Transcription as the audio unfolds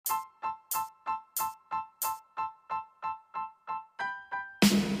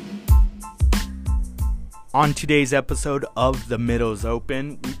On today's episode of The Middles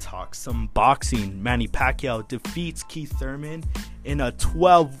Open, we talk some boxing. Manny Pacquiao defeats Keith Thurman in a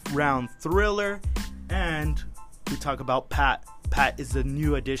 12-round thriller, and we talk about Pat. Pat is the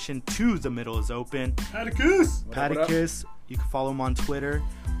new addition to The Middles Open. Patticus! Patticus. You can follow him on Twitter.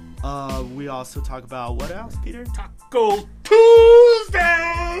 We also talk about what else, Peter? Taco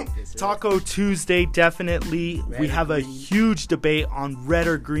Tuesday! Taco Tuesday, definitely. We have a huge debate on red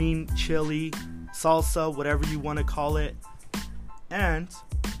or green chili, salsa, whatever you want to call it. And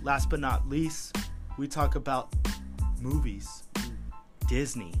last but not least, we talk about movies.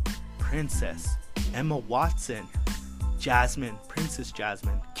 Disney, Princess, Emma Watson, Jasmine, Princess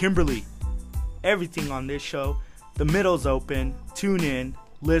Jasmine, Kimberly. Everything on this show. The Middle's Open. Tune in.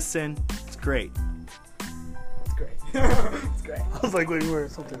 Listen. It's great. It's great. It's great. I was like, wait, where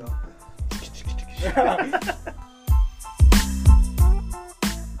is something else?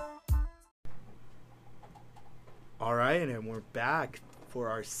 All right, and we're back for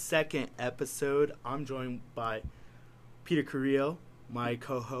our second episode. I'm joined by Peter Carrillo, my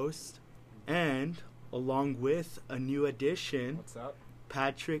co-host, and along with a new addition. What's up?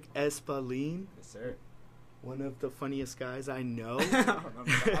 Patrick Espalin. Yes, sir. One of the funniest guys I know. I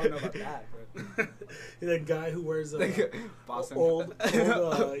don't know about that, but That guy who wears old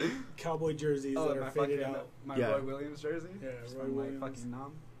cowboy jerseys that are faded out. My Roy Williams jersey. Yeah, Roy from Williams. My fucking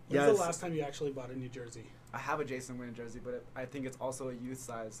mom. When's the last time you actually bought a new jersey? I have a Jason Wynn jersey, but I think it's also a youth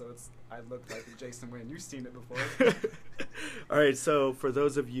size, so I look like a Jason Wynn. You've seen it before. All right, so for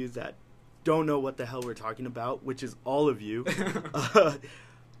those of you that don't know what the hell we're talking about, which is all of you,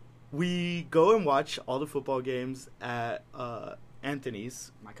 we go and watch all the football games at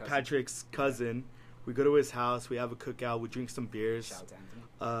Anthony's, My cousin. Patrick's cousin. We go to his house. We have a cookout. We drink some beers. Shout out to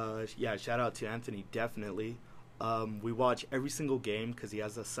Anthony. Shout out to Anthony, definitely. We watch every single game because he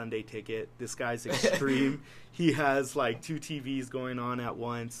has a Sunday ticket. This guy's extreme. He has like 2 TVs going on at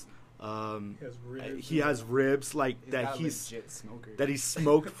once. He has ribs like that. He's legit smoker. that he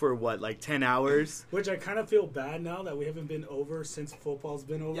smoked for what, like 10 hours. Which I kind of feel bad now that we haven't been over since football's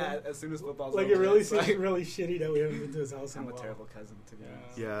been over. Yeah, as soon as football's like over, it really it's seems really shitty that we haven't been to his house. I'm in a while. terrible cousin, to be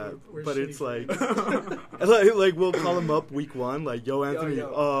honest. Yeah, we're but it's shitty like we'll call him up week 1, like, yo Anthony.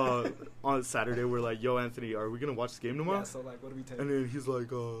 Yo. On Saturday we're like, yo Anthony, are we gonna watch the game tomorrow? Yeah, so like, what do we take? And then he's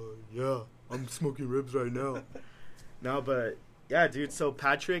like, yeah, I'm smoking ribs right now. No, but yeah, dude. So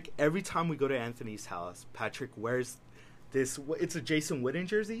Patrick, every time we go to Anthony's house, Patrick wears this. It's a Jason Witten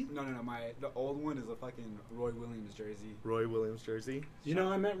jersey. No. The old one is a fucking Roy Williams jersey. Roy Williams jersey. You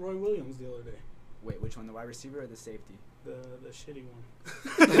know, I met Roy Williams the other day. Wait, which one? The wide receiver or the safety? The shitty one.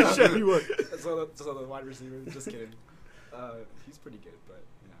 The shitty one. So the wide receiver. Just kidding. He's pretty good, but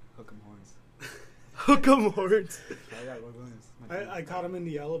yeah, hook 'em horns. Hook 'em horns. I got Roy Williams. I caught him in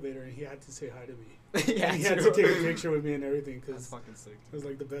the elevator and he had to say hi to me. Yeah, he had to take a picture with me and everything That's because fucking sick. it was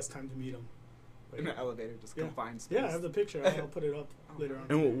like the best time to meet him. In the elevator, just confined space. Yeah, I have the picture. I'll put it up later on.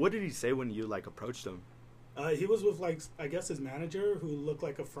 And what did he say when you like approached him? He was with like I guess his manager who looked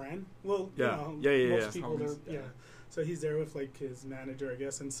like a friend. Well, Yeah. you know, Yeah. most people Homies, yeah. So he's there with like his manager, I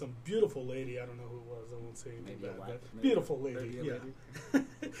guess, and some beautiful lady. I don't know who it was. I won't say anything Maybe a bad, wife, but maybe beautiful lady. a Yeah. lady.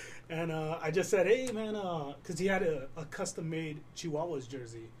 And I just said, hey man, because he had a custom made Chihuahuas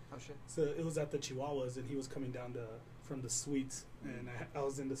jersey. Oh shit. So it was at the Chihuahuas, and he was coming down from the suites, and I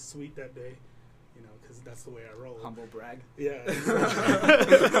was in the suite that day, you know, because that's the way I roll. Humble brag. Yeah.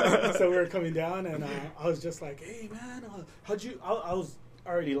 So we were coming down, and I was just like, hey man, how'd you? I was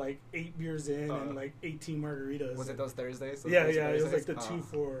already like 8 beers in and like 18 margaritas. Was it those Thursdays? Yeah, it was like the 2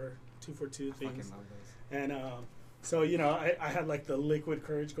 for 2 things. I fucking love those. And so, you know, I had like the liquid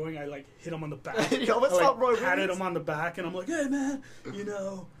courage going. I like hit him on the back. Yo, what's I, up, Roy patted Williams? him on the back, and I'm like, hey man, you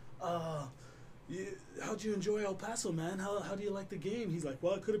know, how'd you enjoy El Paso, man? How do you like the game? He's like,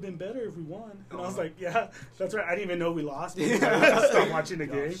 well, it could have been better if we won. And I was like, yeah, that's right. I didn't even know we lost. I stopped watching the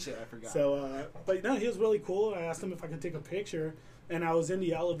game. Shit, I forgot. So, but no, he was really cool. I asked him if I could take a picture, and I was in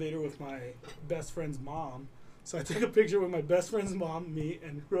the elevator with my best friend's mom. So I took a picture with my best friend's mom, me,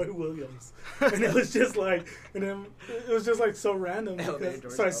 and Roy Williams, and it was just like, and then it was just like so random.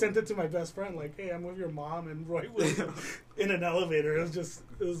 Because, so I sent it to my best friend, like, "Hey, I'm with your mom and Roy Williams in an elevator." It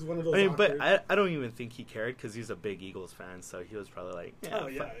was one of those. I mean, awkward. but I don't even think he cared because he's a big Eagles fan, so he was probably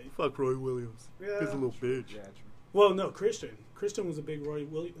like, fuck Roy Williams. Yeah. He's a little bitch. Yeah, true. Well, no, Christian was a big Roy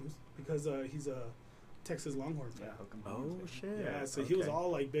Williams because he's a Texas Longhorn fan. Yeah, hook 'em Oh horns, shit. Yeah, so he was all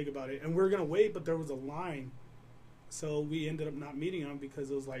like big about it, and we were gonna wait, but there was a line. So we ended up not meeting him because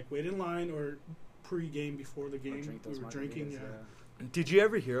it was like wait in line or pre-game before the game. We were drinking. Yeah. Did you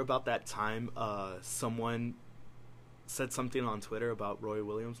ever hear about that time someone said something on Twitter about Roy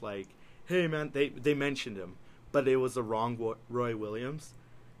Williams like, hey man, they mentioned him, but it was the wrong Roy Williams.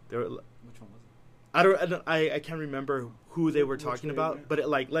 They were, Which one was it? I can't remember who they were Which talking way, about, yeah.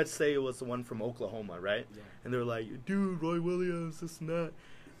 but let's say it was the one from Oklahoma, right? Yeah. And they were like, dude, Roy Williams, this and that,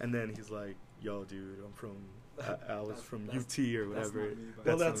 and then he's like, yo, dude, I'm from. I was from UT or whatever.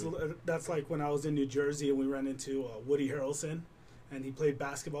 Well, That's like when I was in New Jersey and we ran into Woody Harrelson, and he played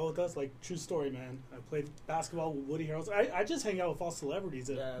basketball with us. Like, true story, man. I played basketball with Woody Harrelson. I just hang out with all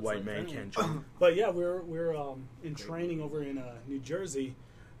celebrities. White man can't jump. But yeah, we're in training over in New Jersey,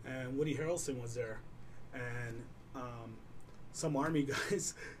 and Woody Harrelson was there, and some Army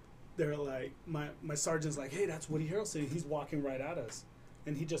guys. They're like, my sergeant's like, hey, that's Woody Harrelson. He's walking right at us.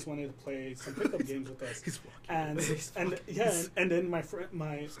 And he just wanted to play some pickup games with us. He's walking. And then my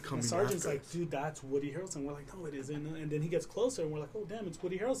sergeant's after like, us. dude, that's Woody Harrelson. We're like, no, it isn't. And then he gets closer, and we're like, oh, damn, it's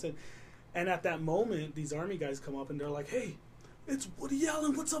Woody Harrelson. And at that moment, these Army guys come up, and they're like, hey, it's Woody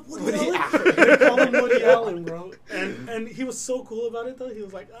Allen. What's up, Woody Allen? They call him Woody Allen, bro. And he was so cool about it, though. He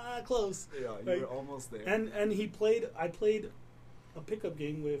was like, close. Yeah, like, you were almost there. And I played a pickup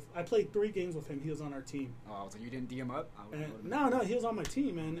game with. I played 3 games with him. He was on our team. Oh, so you didn't D him up? No, he was on my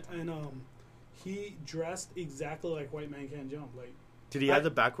team, and he dressed exactly like White Man Can't Jump. Like, Did he have the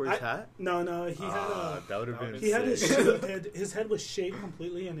backwards hat? No, he had that would have been. he had sick. his head was shaved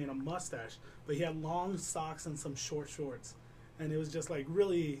completely and in a mustache, but he had long socks and some short shorts, and it was just like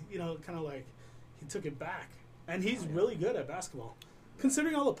really, kind of like he took it back, and he's really good at basketball,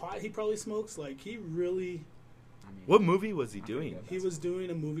 considering all the pot he probably smokes. Like, he really. What movie was he doing? He was doing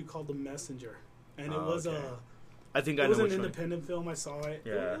a movie called The Messenger, and it was okay. I think I it know was an which one. independent film. I saw it.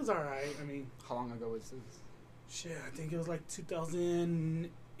 Yeah. It was all right. I mean, How long ago was this? shit, I think it was like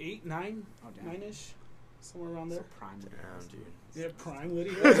 2008, 9, Oh, damn. 9-ish, somewhere around there. So prime. Damn, dude. Yeah, Prime Woody.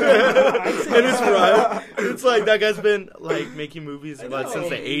 In his prime, it's like that guy's been like making movies I since know.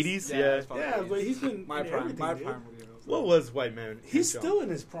 the 80s. Yeah, Yeah. it's probably Yeah, but he's been my in prime. everything, My dude. prime. What was White Man? He's Can't still Jump? in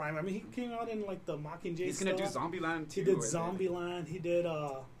his prime. I mean, he came out in like the Mockingjay He's gonna do stuff. Zombieland too. He did I think. Zombieland. He did.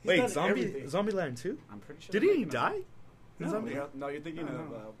 He's Wait, done everything. Zombieland 2? I'm pretty sure. Did they're he making a- die? in No. Zombieland? No, you're thinking No, of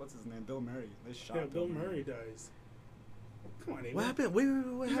no. what's his name? Bill Murray. They shot. Yeah, Bill Murray dies. Come on, Aiden. What happened? Wait,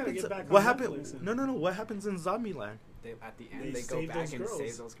 what You gotta happens? get back What on happened? Netflix and- No. What happens in Zombieland? At the end, They they go save back those and girls.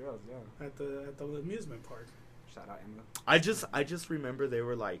 save those girls. Yeah. At the amusement park. Shout out Emma. I just remember they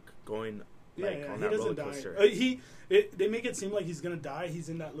were like going like Yeah, on he that roller doesn't die. coaster. They make it seem like he's gonna die. He's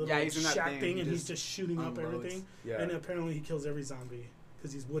in that little Yeah, he's in that shack thing. and He he's just just shooting up unloads. everything. Yeah. And apparently he kills every zombie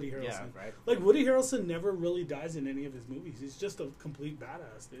because he's Woody Harrelson. Yeah, right. Like, Woody Harrelson never really dies in any of his movies. He's just a complete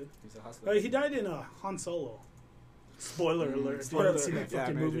badass, dude. He's a hustler. He died in Han Solo. Spoiler alert. If you Spoiler. haven't seen that Yeah,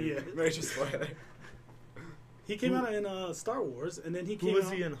 fucking movie yet. major spoiler. He came out in Star Wars, and then he Who came was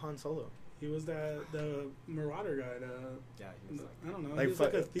out. he in Han Solo? He was the Marauder guy. Yeah, he was like. I don't know. Like, he was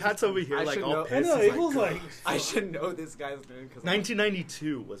like a thief. Pat's over here I like should all know- pissed. I know, He's it was like- I should know this guy's name because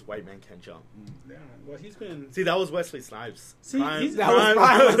 1992 was White Man Can't Jump. Yeah, well, he's been. See, that was Wesley Snipes. See, Prime, he's- that was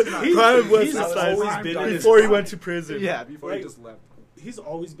prime, prime. prime Wesley He's Snipes. always been in his before he prime. went to prison. Yeah, before Like- he just left. He's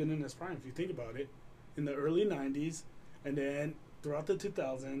always been in his prime. If you think about it, in the early '90s, and then throughout the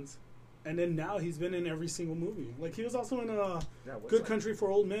 2000s, and then now he's been in every single movie. Like, he was also in Yeah, what's Good that? Country for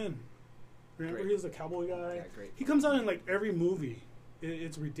Old Men. Remember, Great. he was a cowboy guy. Yeah, great. He comes out in like every movie.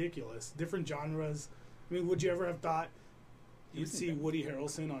 It's ridiculous. Different genres. I mean, would you ever have thought you'd was in see Venom. Woody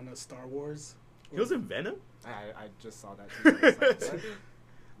Harrelson on a Star Wars? He was in Venom? I just saw that too. I was like,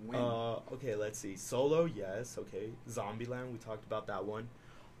 what? When? Okay, let's see. Solo, yes. Okay. Zombieland, we talked about that one.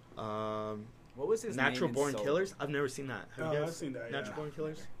 What was his Natural name in Born Solo? Killers? I've never seen that. Have you Oh, guys? I've seen that. Natural Yeah. Born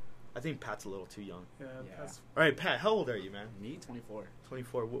Killers? I think Pat's a little too young. Yeah, Yeah. that's All right, Pat, how old are you, man? Me, 24,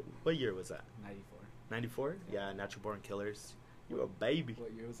 24. What year was that? 94. 94? Yeah, Natural Born Killers. You a baby.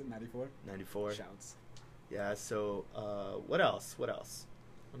 What year was it? 94. 94. Shouts. Yeah, so, what else?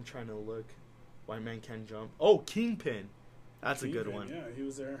 I'm trying to look. White Man Can Jump. Oh, Kingpin. That's a good Kingpin, one. Yeah, he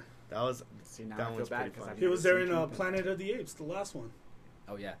was there. That was, See, now that I feel one's bad pretty 'cause funny. I've He was never there seen in Kingpin. Planet of the Apes, the last one.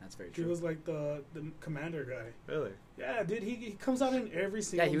 Oh yeah, that's very He true. was like the commander guy. Really? Yeah, dude, he comes out in every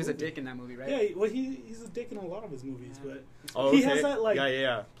single Yeah, he was a movie. dick in that movie, right? Yeah, well, he's a dick in a lot of his movies, Yeah. but Oh, He okay. has that, like-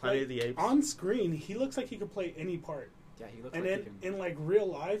 Yeah. Planet like, of the Apes. on screen, he looks like he could play any part. Yeah, he looks And like then he can. in like real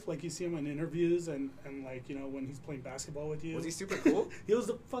life, like you see him in interviews and like, you know, when he's playing basketball with you. Was he super cool? He was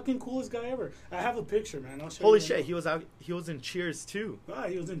the fucking coolest guy ever. I have a picture, man. I'll show Holy you. shit, he was in Cheers too.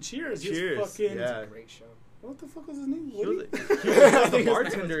 He was in Cheers. He Cheers, was fucking. yeah. It's a great show. What the fuck was his name? He Woody? was the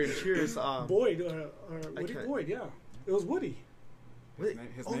bartender in Cheers. Boyd, or Woody can't- Boyd, yeah. It was Woody. Wait,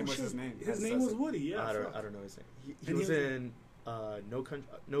 His Oh, name was shit. his name. His That name says was it. Woody, yeah. I fuck. don't know his name. He And was he was in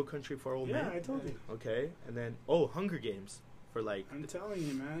No Country for Old Yeah, Men. I told you. Okay, and then Hunger Games. for like. I'm telling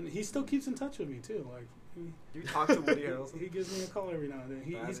you, man. He still keeps in touch with me too. Like, You talk to Woody Harrelson? he gives me a call every now and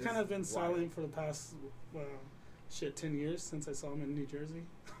then. He's kind of been silent for the past 10 years since I saw him in New Jersey.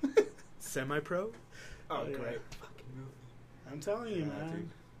 Semi-pro? Oh, yeah. great fucking movie. I'm telling you, man. Dude.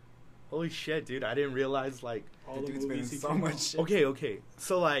 Holy shit, dude! I didn't realize like. All The the dude's been in movies he so came much out. shit. Okay.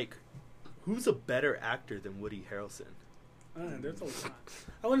 So like, who's a better actor than Woody Harrelson? There's a lot.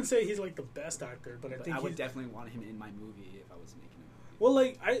 I wouldn't say he's like the best actor, but I But think I would he's definitely want him in my movie if I was making a movie. well.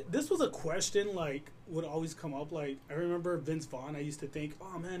 Like, this was a question like would always come up. Like, I remember Vince Vaughn. I used to think,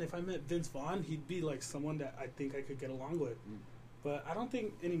 oh man, if I met Vince Vaughn, he'd be like someone that I think I could get along with. But I don't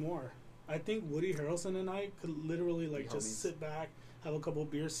think anymore. I think Woody Harrelson and I could literally like Be just homies. sit back, have a couple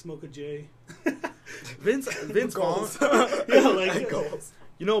of beers, smoke a J. Vince Vaughn. Goals. Yeah, like Goals.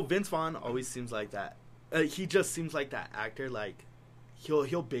 You know, Vince Vaughn always seems like that. He just seems like that actor. Like,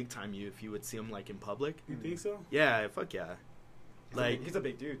 he'll big time you if you would see him like in public. You think so? Yeah, fuck yeah. Like, He's a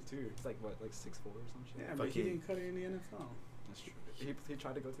big dude too. He's like what, like 6'4" or some shit. Yeah, but he Fucking- didn't cut it in the NFL. That's true. He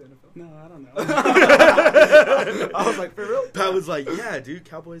tried to go to the NFL. No, I don't know. I was like, for real? Pat was like, yeah, dude,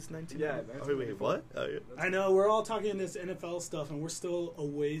 Cowboys 19. Yeah, Oh, wait, what? Oh, yeah. I know we're all talking this NFL stuff, and we're still a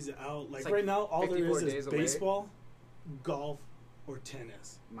ways out. Like, It's like right now, all there 54 is days away. baseball, golf, or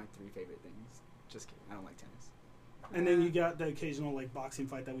tennis. My 3 favorite things. Just kidding. I don't like tennis. And then you got the occasional like boxing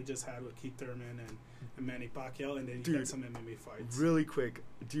fight that we just had with Keith Thurman and Manny Pacquiao, and then you Dude, got some MMA fights. Really quick,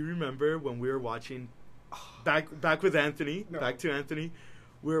 do you remember when we were watching back with Anthony? No. Back to Anthony.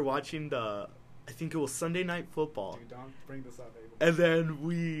 We were watching I think it was Sunday Night Football. Dude, don't bring this up, Abel. And then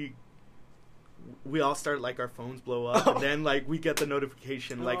we all start like our phones blow up, and then like we get the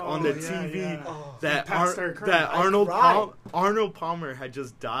notification like on the Oh, TV yeah. Oh, that Pat started crying. that I Arnold cried. Arnold Palmer had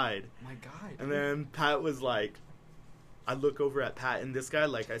just died. My God. And then Pat was like, I look over at Pat, and this guy,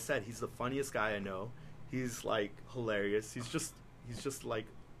 like I said, he's the funniest guy I know. He's like hilarious. He's just like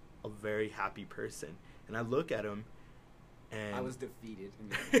a very happy person. And I look at him, and I was defeated. In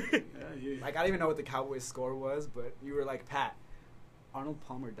the Yeah, like, I don't even know what the Cowboys' score was, but you were like, Pat, Arnold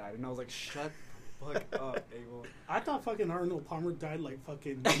Palmer died. And I was like, shut the fuck up, Abel. I thought fucking Arnold Palmer died like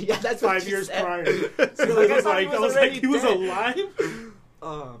fucking Yeah, that's what 5 you years said. prior. So, So like, it was like, I was like, already he was dead. alive.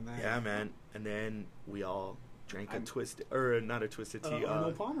 Oh, man. yeah, man. And then we all drank a I'm- twisted, or not a twisted tea,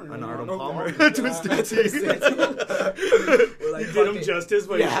 Arnold Palmer. an Yeah. Arnold Arnold Palmer Palmer. twisted Yeah, tea. We're like, You did fuck him it. justice,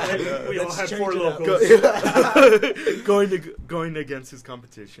 but Yeah. we all Let's had change 4 it up. locals. going against his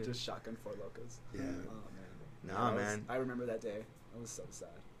competition. Just shotgun 4 locos. Yeah. Oh, man. Nah, Yeah, man. I remember that day. I was so sad.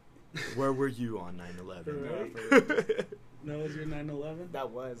 Where were you on 9/11? Right. That was your 9/11? That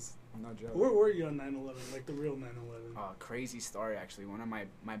was, no joke. Where were you on 9/11? Like the real 9/11? Crazy story, actually. One of my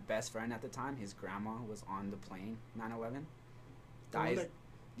best friend at the time, his grandma was on the plane, 9/11. The one Dies. that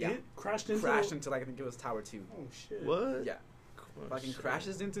Yeah. hit- crashed into. Crashed into, like, I think it was Tower 2. Oh shit! What? Yeah. Oh, Fucking shit.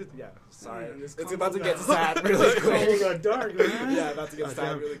 crashes into, yeah. Sorry. Man, this It's combo about to get got- sad really Combo quick. got dark, man. Yeah, about to get Oh, sad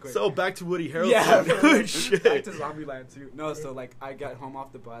damn. really quick. So back to Woody Harrelson. Yeah, Oh, shit. back to Zombieland too. No, so like I got home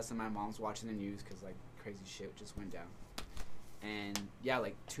off the bus and my mom's watching the news because like crazy shit just went down. And yeah,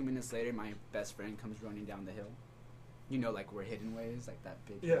 like 2 minutes later, my best friend comes running down the hill. You know, like where Hidden Way is, like that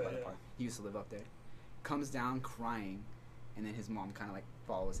big hill Yeah, by the yeah. park. He used to live up there. Comes down crying, and then his mom kind of like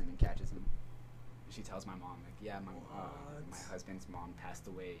follows him and catches him. She tells my mom like, yeah, my What? husband's mom passed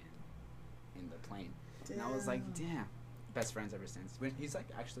away in the plane. And I was like, damn. Best friends ever since. He's like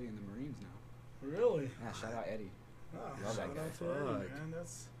actually in the Marines now. Really? Yeah, shout out Eddie. Oh, Love that shout guy. out to Eddie, Fuck. man.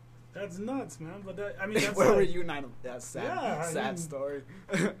 That's nuts, man. But that, I mean, that's Where like, were you? That's sad. Yeah, I sad mean- story.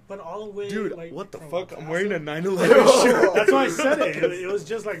 But all the way, Dude, like, what the from fuck? El I'm Paso- wearing a 9/11 shirt. That's why I said it. It was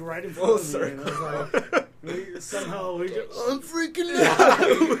just like right in front Full of me. And I was like, somehow we just. I'm freaking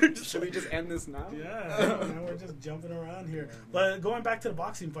out. Should we just end this now? Yeah, man, we're just jumping around here. But going back to the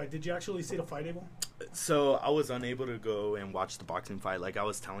boxing fight, did you actually see the fight, Abel? So I was unable to go and watch the boxing fight. Like I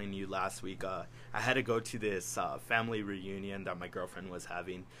was telling you last week, I had to go to this family reunion that my girlfriend was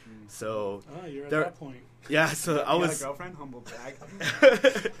having. So Oh, you're at There- that point. yeah, so I You got was. a girlfriend? Humble brag.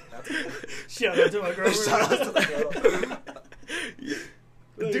 Shout out to my girlfriend. Shout out to the girl.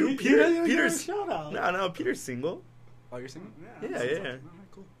 Dude, You Peter, didn't even give her a Peter's shout out. no, Peter's single. Oh, you're single? Yeah, Yeah, that's- yeah. Alright,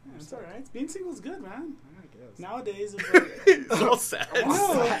 cool. Yeah, it's all right. Being single's good, man. I guess. Nowadays, it's like, It's all sad.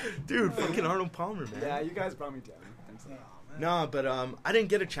 No. Dude, fucking Arnold Palmer, man. Yeah, you guys brought me down. Thanks. oh, man. No, but I didn't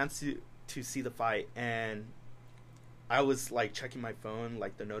get a chance to see the fight, and I was like checking my phone,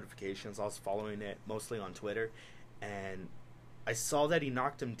 like the notifications. I was following it mostly on Twitter, and I saw that he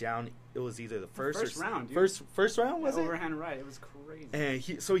knocked him down. It was either the first round, dude. first round was it? Overhand right. It was crazy. And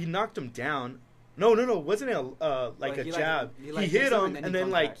he knocked him down. No, wasn't it like a he, jab? He He hit him, and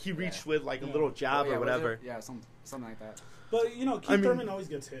then back. he reached with like a little jab or whatever. Yeah, something like that. But Keith Thurman always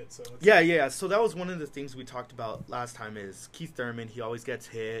gets hit. So it's yeah. So that was one of the things we talked about last time. Is Keith Thurman? He always gets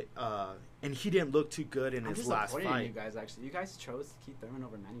hit, and he didn't look too good in his last fight. You guys actually, you guys chose Keith Thurman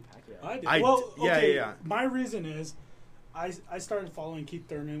over Manny Pacquiao. I did. Well, okay, yeah. My reason is, I started following Keith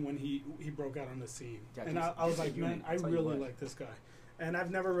Thurman when he broke out on the scene, and I was like, man, I really like this guy. And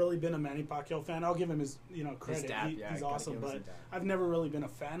I've never really been a Manny Pacquiao fan. I'll give him his credit. He's awesome, but I've never really been a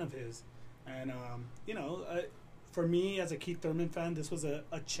fan of his. And for me as a Keith Thurman fan, this was a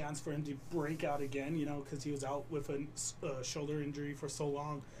chance for him to break out again. Because he was out with a shoulder injury for so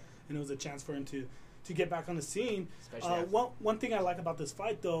long, and it was a chance for him to get back on the scene. One thing I like about this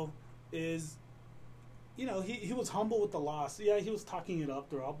fight though is, he was humble with the loss. Yeah, he was talking it up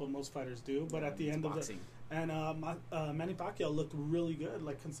throughout, but most fighters do. But at the end of the and Manny Pacquiao looked really good,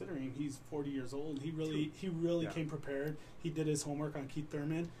 like considering he's 40 years old. He really came prepared. He did his homework on Keith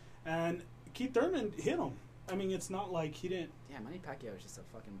Thurman, and Keith Thurman hit him. I mean, it's not like he didn't. Yeah, Manny Pacquiao is just a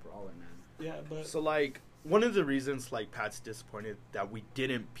fucking brawler, man. Yeah, but so like one of the reasons like Pat's disappointed that we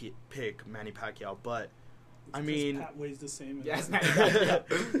didn't pick Manny Pacquiao, but I mean, Pat weighs the same. Yes, Manny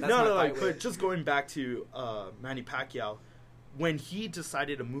Pacquiao. No, like but just going back to Manny Pacquiao, when he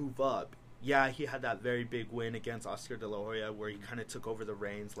decided to move up, yeah, he had that very big win against Oscar De La Hoya where he kind of took over the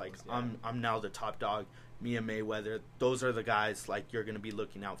reins. Like I'm now the top dog. Me and Mayweather, those are the guys like you're gonna be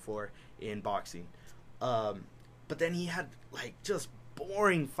looking out for in boxing. But then he had like just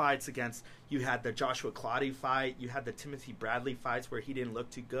boring fights against. You had the Joshua Clottey fight. You had the Timothy Bradley fights where he didn't look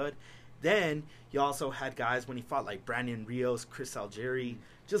too good. Then you also had guys when he fought like Brandon Rios, Chris Algieri,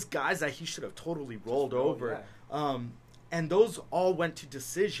 just guys that he should have totally rolled over. Yeah. And those all went to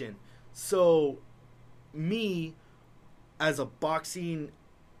decision. So me, as a boxing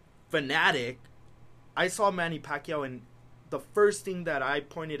fanatic, I saw Manny Pacquiao, and the first thing that I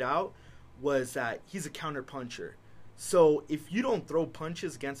pointed out was that he's a counter puncher. So if you don't throw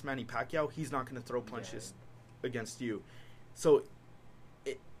punches against Manny Pacquiao, he's not going to throw punches against you. So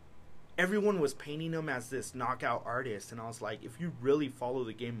everyone was painting him as this knockout artist, and I was like, if you really follow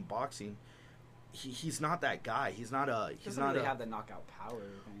the game of boxing, he's not that guy. He doesn't really have the knockout power.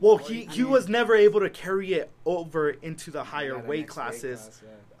 Well, he was never able to carry it over into the higher weight classes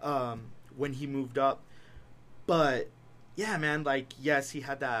when he moved up. But yeah, man, like yes, he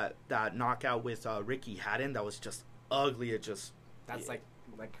had that knockout with Ricky Hatton that was just ugly. That's like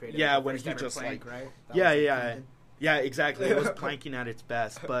creative. When he just plank, like right? Yeah, exactly. It was planking at its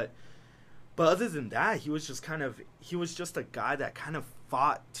best, but other than that, he was just a guy that kind of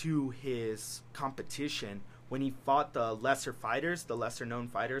fought to his competition. When he fought the lesser fighters, the lesser known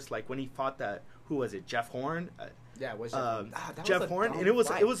fighters, like when he fought who was it, Jeff Horn? Jeff Horn, and it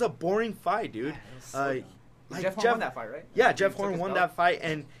was a boring fight, dude. Jeff Horn won that fight, right? Yeah, Jeff Horn won that fight,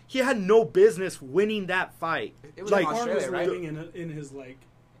 and he had no business winning that fight. It was like Horn was right? living in his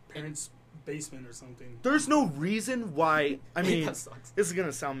parents' basement or something. There's no reason why. I mean, this is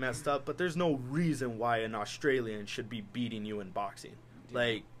gonna sound messed up, but there's no reason why an Australian should be beating you in boxing.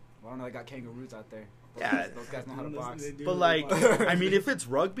 Like, well, I don't know, they got kangaroos out there. Those guys know how to box. But like, I mean, if it's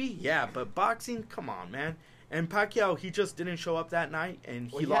rugby, yeah, but boxing, come on, man. And Pacquiao, he just didn't show up that night, and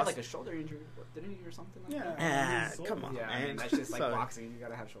he lost. Had like a shoulder injury, didn't he, or something like that? Come on, man. I mean, that's just like boxing. You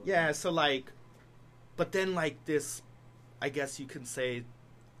gotta have shoulder. Yeah, so like, but then like this, I guess you can say,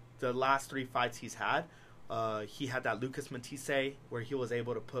 the last 3 fights he's had, he had that Lucas Matisse where he was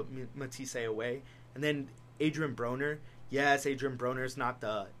able to put Matisse away, and then Adrian Broner. Yes, Adrian Broner's not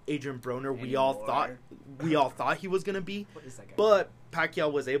the Adrian Broner we all thought he was gonna be, but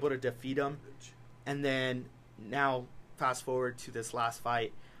Pacquiao was able to defeat him. And then now, fast forward to this last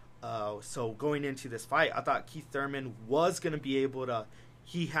fight. So going into this fight, I thought Keith Thurman was gonna be able to.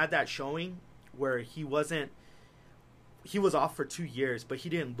 He had that showing where he was off for 2 years, but he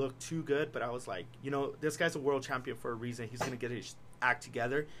didn't look too good. But I was like, this guy's a world champion for a reason. He's gonna get his act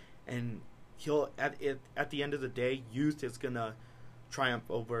together, and he'll at the end of the day, youth is gonna triumph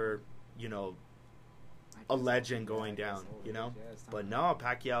over a legend going down. But no,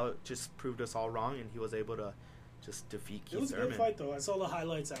 Pacquiao just proved us all wrong, and he was able to just defeat Keith Thurman. It was a good fight, though. I saw the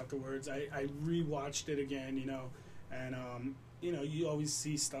highlights afterwards. I rewatched it again, and you always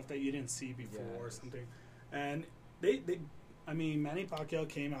see stuff that you didn't see before or something. And Manny Pacquiao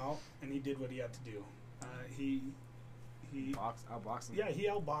came out and he did what he had to do. He outboxed him. Yeah, he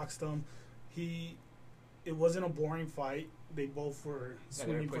outboxed him. It wasn't a boring fight. They both were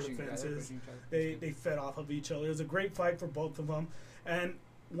swinging for the fences. They fed off of each other. It was a great fight for both of them. And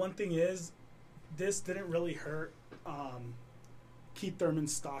one thing is, this didn't really hurt Keith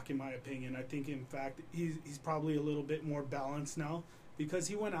Thurman's stock, in my opinion. I think, in fact, he's probably a little bit more balanced now because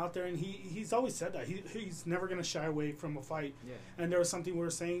he went out there and he's always said that he's never going to shy away from a fight. Yeah. And there was something we were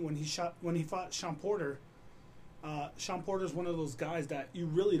saying when he fought Sean Porter. Sean Porter's one of those guys that you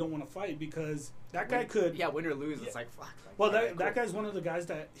really don't want to fight because that guy could. Yeah, win or lose, it's like fuck. Like, well, that guy's one of the guys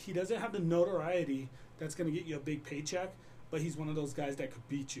that he doesn't have the notoriety that's going to get you a big paycheck, but he's one of those guys that could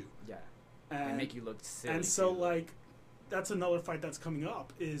beat you. Yeah. And make you look silly. And so, too. like, that's another fight that's coming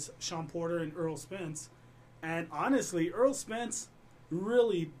up is Sean Porter and Errol Spence. And honestly, Errol Spence,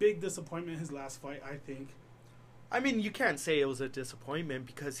 really big disappointment his last fight, I think. I mean, you can't say it was a disappointment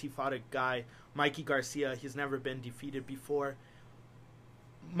because he fought a guy, Mikey Garcia. He's never been defeated before.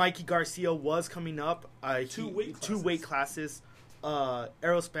 Mikey Garcia was coming up. Two weight classes.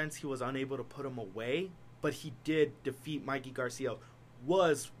 Errol Spence, he was unable to put him away, but he did defeat Mikey Garcia.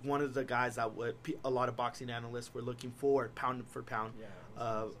 Was one of the guys that a lot of boxing analysts were looking for, pound for pound,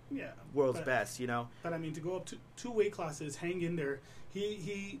 world's best, you know. But I mean, to go up to 2 weight classes, hang in there.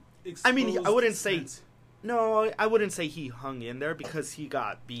 He I mean, I wouldn't say. Spence. No, I wouldn't say he hung in there because he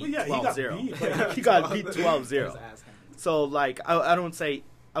got beat 12-0. He got beat 12-0. So, like, I wouldn't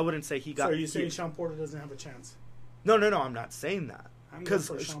say he got. So are you saying Sean Porter doesn't have a chance? No, I'm not saying that. Because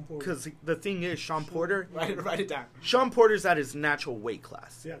the thing is, Sean Porter. Write it down. Sean Porter's at his natural weight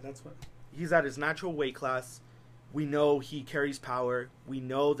class. Yeah, that's what. He's at his natural weight class. We know he carries power. We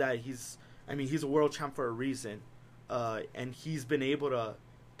know that he's a world champ for a reason, and he's been able to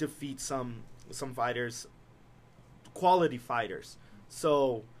defeat some fighters, quality fighters.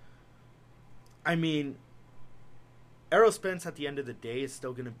 So, I mean, Errol Spence at the end of the day is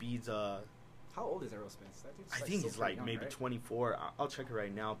still gonna be the. How old is Errol Spence? I think he's like young, maybe right? 24. I'll check it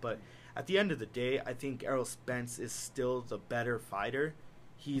right now. But at the end of the day, I think Errol Spence is still the better fighter.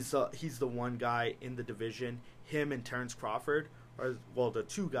 He's the one guy in the division. Him and Terrence Crawford are, well, the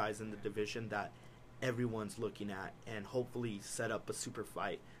 2 guys in the division that everyone's looking at and hopefully set up a super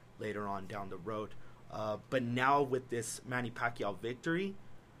fight later on down the road. But now with this Manny Pacquiao victory,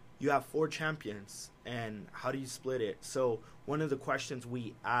 you have 4 champions. And how do you split it? So one of the questions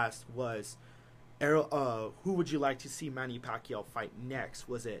we asked was, who would you like to see Manny Pacquiao fight next?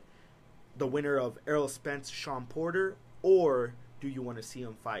 Was it the winner of Errol Spence, Sean Porter, or do you want to see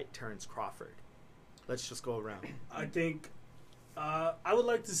him fight Terrence Crawford? Let's just go around. I think I would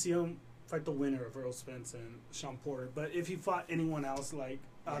like to see him fight the winner of Errol Spence and Sean Porter. But if he fought anyone else, like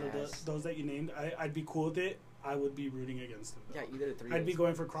out of those that you named, I'd be cool with it. I would be rooting against him, though. Yeah, either the 3. I'd be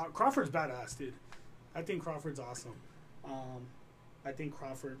going for Crawford's badass, dude. I think Crawford's awesome. I think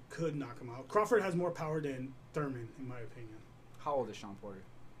Crawford could knock him out. Crawford has more power than Thurman, in my opinion. How old is Sean Porter?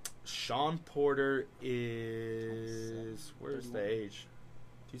 Sean Porter is... Where's 31. The age?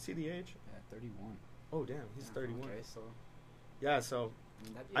 Do you see the age? Yeah, 31. Oh, damn. He's 31. Okay, so... Yeah, so...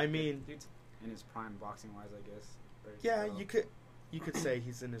 I mean... Dude's in his prime boxing-wise, I guess. Yeah, you could say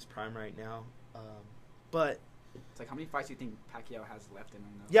he's in his prime right now. But... It's like, how many fights do you think Pacquiao has left in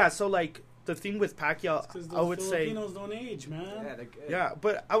him, though? Yeah, so, like... The thing with Pacquiao, I would say... Filipinos don't age, man. Yeah, they're good. Yeah,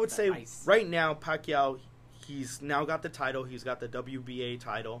 but I would that say ice. Right now, Pacquiao, he's now got the title. He's got the WBA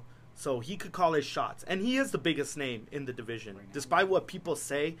title. So he could call his shots. And he is the biggest name in the division. Right, despite what people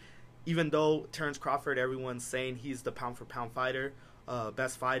say, even though Terrence Crawford, everyone's saying he's the pound-for-pound fighter,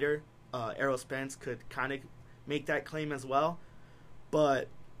 best fighter, Errol Spence could kind of make that claim as well. But...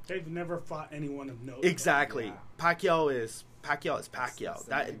 They've never fought anyone of note. Exactly. Yeah. Pacquiao is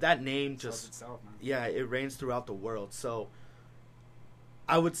Pacquiao. That name just itself, man. Yeah, it reigns throughout the world. So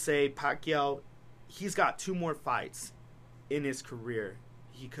I would say Pacquiao, he's got 2 more fights in his career.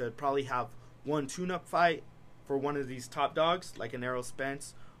 He could probably have 1 tune-up fight for one of these top dogs, like an Errol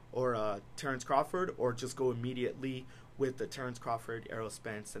Spence or Terrence Crawford, or just go immediately with the Terrence Crawford, Errol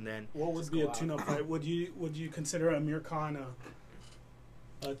Spence, and then what would be a tune-up fight? Would you consider Amir Khan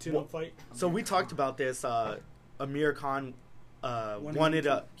a tune-up fight? So we talked about this. Amir Khan wanted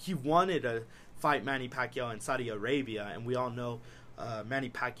to fight Manny Pacquiao in Saudi Arabia, and we all know Manny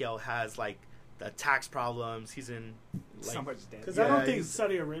Pacquiao has like the tax problems. He's in like, so much debt. Because I don't think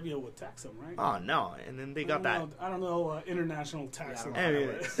Saudi Arabia would tax him, right? Oh no! And then they got that. I don't know international tax.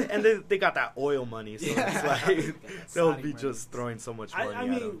 And they got that oil money, so it's like they'll be just throwing so much money. I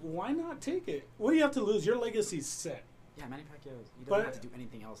mean, why not take it? What do you have to lose? Your legacy's set. Yeah, Manny Pacquiao, he doesn't have to do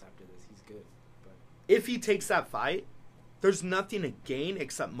anything else after this. He's good. But if he takes that fight, there's nothing to gain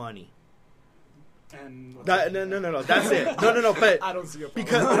except money. And no, that's it. No, but I don't see a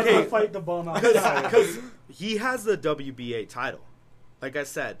problem. Because fight the bum out. Because he has the WBA title. Like I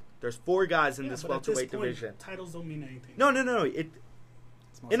said, there's 4 guys in this welterweight division. Titles don't mean anything. No.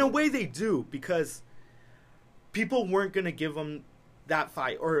 In a way, they do, because people weren't gonna give him that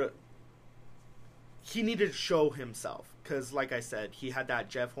fight, or he needed to show himself. Because, like I said, he had that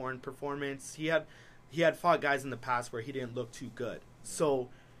Jeff Horn performance. He had fought guys in the past where he didn't look too good. So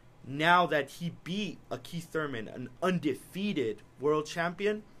now that he beat a Keith Thurman, an undefeated world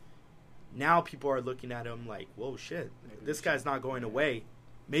champion, now people are looking at him like, whoa, shit, this guy's not going away.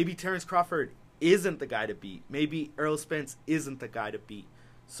 Maybe Terrence Crawford isn't the guy to beat. Maybe Errol Spence isn't the guy to beat.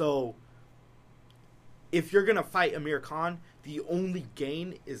 So if you're going to fight Amir Khan, the only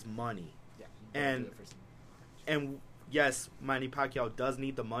gain is money. Yeah, and yes, Manny Pacquiao does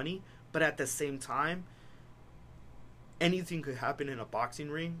need the money, but at the same time, anything could happen in a boxing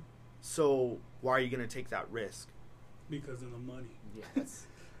ring. So why are you going to take that risk? Because of the money. Yeah. That's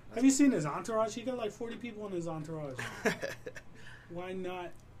Have you seen his entourage? He got like 40 people in his entourage. Why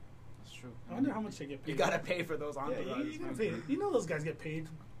not? That's true. I wonder how much they get paid. You gotta pay for those Yeah, entourages. you gotta pay. You know those guys get paid.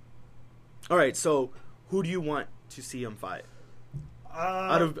 All right, so who do you want to see him fight?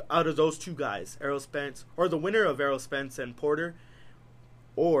 Out of those two guys, Errol Spence, or the winner of Errol Spence and Porter,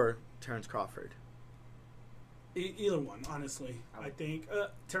 or Terrence Crawford? Either one, honestly. I think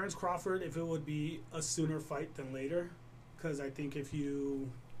Terrence Crawford, if it would be a sooner fight than later, because I think if you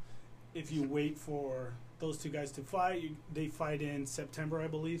wait for those two guys to fight, they fight in September, I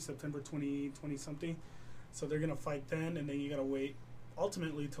believe, September 2020 something. So they're gonna fight then, and then you gotta wait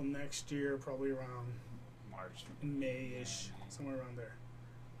ultimately till next year, probably around March, May-ish, somewhere around there.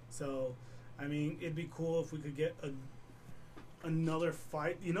 So, I mean, it'd be cool if we could get another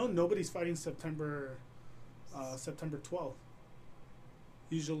fight. You know, nobody's fighting September 12th.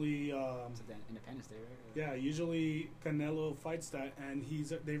 Usually, to the Independence Day, right? yeah, usually Canelo fights that, and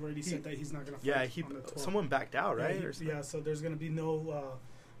they've already said that he's not gonna fight. Yeah, on the 12th. someone backed out, right? Yeah, so there's gonna be no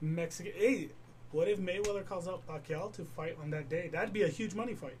Mexican. Hey, what if Mayweather calls out Pacquiao to fight on that day? That'd be a huge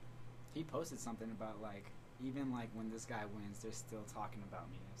money fight. He posted something about like, even like when this guy wins, they're still talking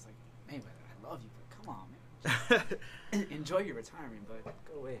about me. It's like, Mayweather, I love you, but come on, man. Enjoy your retirement, but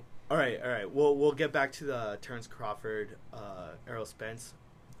go away. All right. We'll get back to the Terrence Crawford, Errol Spence.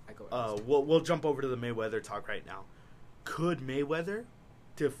 We'll jump over to the Mayweather talk right now. Could Mayweather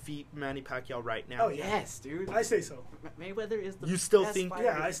defeat Manny Pacquiao right now? Oh yes, dude. I say so. Mayweather is the You still best think? fighter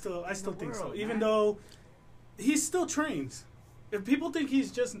Yeah, I still think so. world, Even man. though he still trains. If people think he's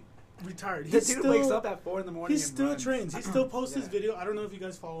just retired, The he's dude still wakes up at 4 in the morning. he still runs. trains. He still posts his Yeah. video. I don't know if you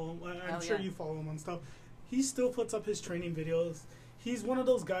guys follow him. I'm Hell sure yeah. you follow him on stuff. He still puts up his training videos. He's one of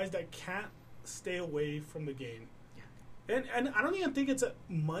those guys that can't stay away from the game. And I don't even think it's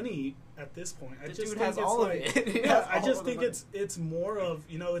money at this point. I The just dude think has it's all of like, it. He yeah, has I all just of the think money. it's more of,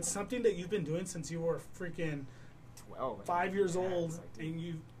 you know, it's something that you've been doing since you were freaking 12, 5 years Yeah, old, it's like, dude,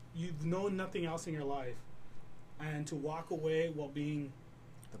 and you've known nothing else in your life, and to walk away while being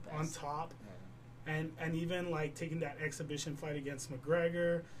the best. on top, Yeah. and even like taking that exhibition fight against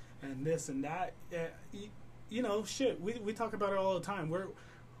McGregor and this and that, you know, shit. We talk about it all the time.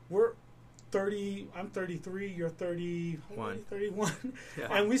 We're 30. I'm 33. You're 31. Yeah.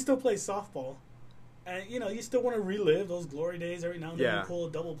 And we still play softball. And you know, you still want to relive those glory days every now and then. Yeah. You pull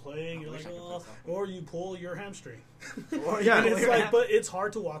a double play, and I you're wish like, I could oh, play softball. or you pull your hamstring. Yeah. And it's like, but it's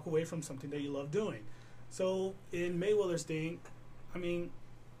hard to walk away from something that you love doing. So in Mayweather's thing, I mean,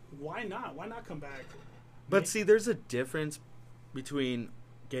 why not? Why not come back? But see, there's a difference between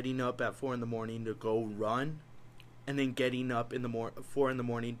getting up at 4 in the morning to go run, and then getting up in the 4 in the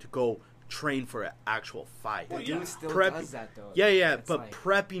morning to go train for an actual fight. Well, The yeah. dude still Prep- does that though. Yeah, It's but like,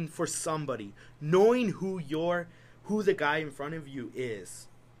 prepping for somebody, knowing who the guy in front of you is.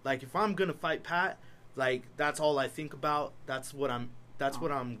 Like, if I'm gonna fight Pat, like, that's all I think about. That's what I'm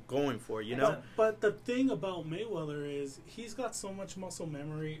going for, you know. But the thing about Mayweather is he's got so much muscle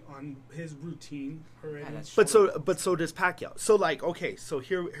memory on his routine already. Yeah, that's But true. so does Pacquiao. So like, okay, so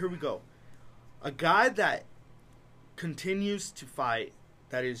here we go. A guy that continues to fight,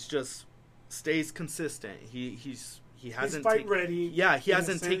 that is just stays consistent. He hasn't fight ready. Yeah, he in a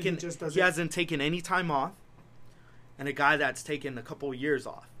hasn't sense, taken just doesn't- he hasn't taken any time off. And a guy that's taken a couple of years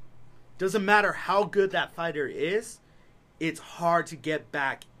off. Doesn't matter how good that fighter is, it's hard to get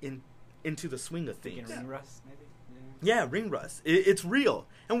back into the swing of Thinking things. ring rust, maybe. Yeah, ring rust. It's real.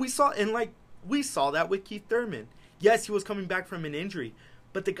 And we saw that with Keith Thurman. Yes, he was coming back from an injury,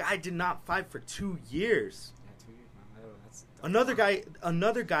 but the guy did not fight for 2 years. Yeah, 2 years. No, that's Another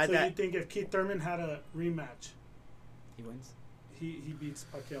guy So that you think if Keith Thurman had a rematch, he wins. he beats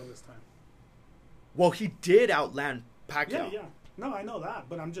Pacquiao this time? well, he did outland Pacquiao. Yeah. No, I know that,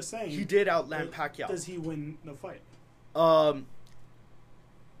 but I'm just saying. He did outland Does Pacquiao. he win the fight?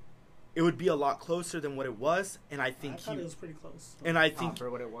 It would be a lot closer than what it was, and I I think thought it was pretty close. and I think For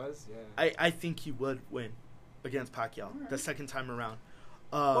what it was, yeah. I think he would win. against Pacquiao the second time around.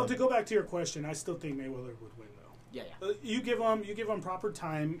 Well, to go back to your question, I still think Mayweather would win, though. Yeah. You give him proper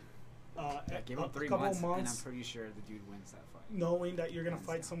time. Give him 3 couple months, and I'm months, pretty sure the dude wins that fight. knowing that you're gonna Hands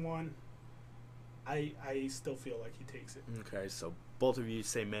fight down. someone. I still feel like he takes it. Okay, so both of you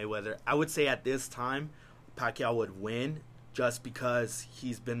say Mayweather. I would say at this time, Pacquiao would win just because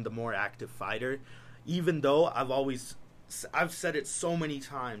he's been the more active fighter. Even though I've said it so many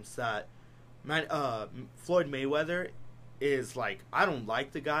times that Floyd Mayweather is like, I don't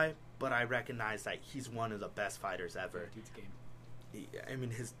like the guy, but I recognize that he's one of the best fighters ever. Dude's game. I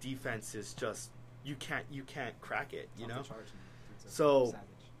mean, his defense is just you can't crack it, you Off the know. charts, man. Dude's a So, savage.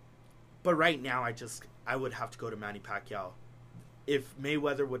 but right now, I would have to go to Manny Pacquiao. If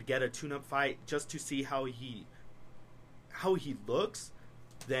Mayweather would get a tune-up fight just to see how he looks,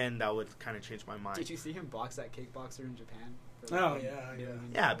 then that would kind of change my mind. Did you see him box that kickboxer in Japan? Oh, yeah.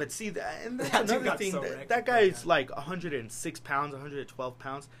 Yeah, but see, and that's That dude another got thing. so That wrecked. guy's like 106 pounds, 112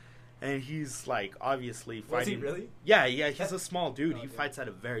 pounds, and he's like obviously Was he fighting. really? Yeah, he's a small dude. Oh, He dude. fights at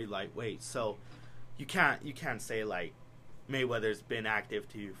a very light weight, so you can't say like Mayweather's been active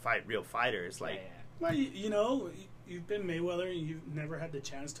to fight real fighters. Like, Yeah. Well, you know, you've been Mayweather, and you've never had the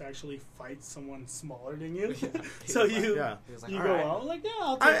chance to actually fight someone smaller than you. Yeah. So you Yeah. He was like, you "All go right." out like, yeah,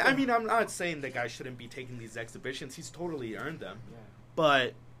 I'll take I it. mean, I'm not saying the guy shouldn't be taking these exhibitions. He's totally earned them, Yeah.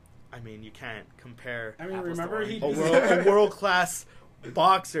 but I mean, you can't compare I mean, Apples to remember he oranges. a world class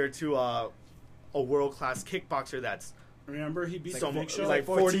boxer to a world class kickboxer that's remember he beat so the Big Show. like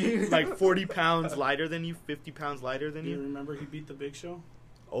 14. 40 pounds lighter than you, 50 pounds lighter than you you. remember he beat the Big Show.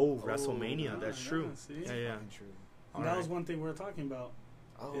 Oh, WrestleMania, that's yeah, true. see? Yeah. Fucking true. And that was one thing we were talking about.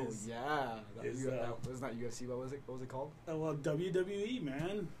 Oh Is- yeah, that is, was not UFC. What was it called? Well, WWE,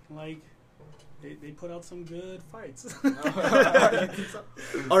 man, like they put out some good fights.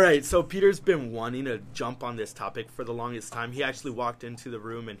 All right, so Peter's been wanting to jump on this topic for the longest time. He actually walked into the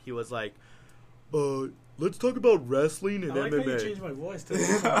room and he was like, let's talk about wrestling and I like how you MMA. changed my voice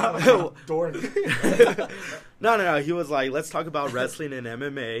to dork. No. He was like, let's talk about wrestling and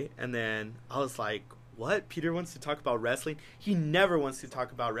MMA. And then I was like, what? Peter wants to talk about wrestling? He never wants to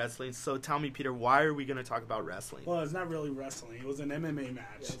talk about wrestling. So tell me, Peter, why are we going to talk about wrestling? Well, it's not really wrestling. It was an MMA match,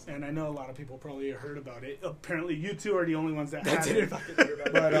 Yes. and I know a lot of people probably heard about it. Apparently, you two are the only ones that That had didn't it. fucking hear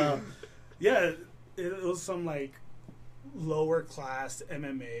about it. But yeah, it was some like lower class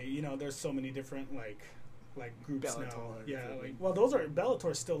MMA. You know, there's so many different like groups now. Bellator, Yeah, really. like well, those are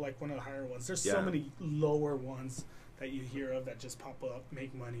Bellator's still like one of the higher ones. There's so Yeah. many lower ones that you hear of that just pop up,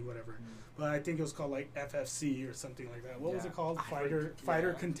 make money, whatever. But I think it was called like FFC or something like that. What was Yeah. it called? I Fighter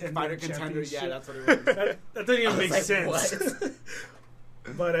heard- Contender Fighter Contender. Yeah, Championship. that's what it was. That doesn't even I was make like, sense.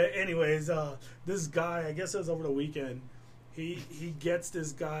 what? But anyways, this guy, I guess it was over the weekend. He gets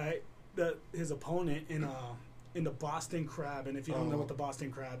this guy, his opponent in the Boston Crab, and if you don't know what the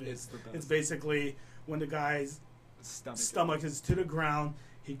Boston Crab is, It's the best. it's basically when the guy's stomach is to the ground,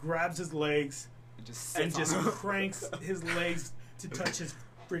 he grabs his legs and just and sits just on him. cranks his legs to touch his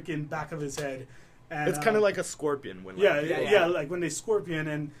freaking back of his head. And, It's kind of like a scorpion. When yeah, like, yeah, like when they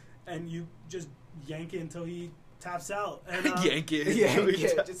scorpion and you just yank it until he taps out. And, yank it. Just yank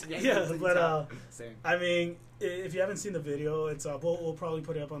it Yeah, until you but tap. Same. I mean, if you haven't seen the video, it's we'll probably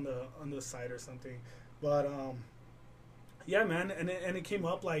put it up on the site or something. But yeah, man, and it came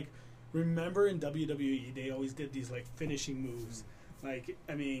up like, remember in WWE they always did these like finishing moves, like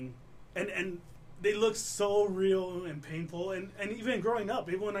I mean, and they look so real and painful, and even growing up,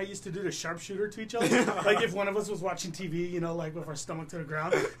 even when I used to do the sharpshooter to each other, like if one of us was watching TV, you know, like with our stomach to the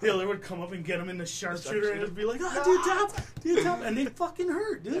ground, the other would come up and get him in the sharpshooter, and it'd be like, oh, dude tap, and they fucking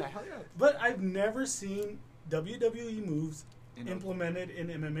hurt, dude. Yeah, hell yeah. But I've never seen WWE moves In implemented in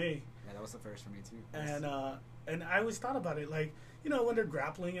MMA, Yeah, that was the first for me too. and I always thought about it, like, you know, when they're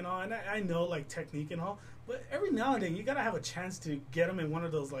grappling and all, and I know like technique and all, but every now and then you gotta have a chance to get them in one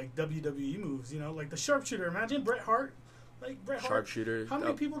of those like WWE moves, you know, like the sharpshooter. Imagine Bret Hart, like Bret Hart. Sharpshooter. How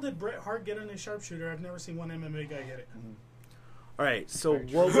many people did Bret Hart get in a sharpshooter? I've never seen one MMA guy get it. All right, so Very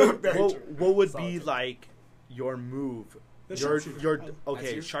what true. would Very what, true. what would Solid. be like your move? The Your sharpshooter. okay,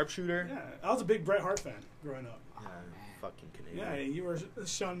 That's you? sharpshooter. Yeah, I was a big Bret Hart fan growing up. Oh, man. Fucking Canadian. Yeah, you were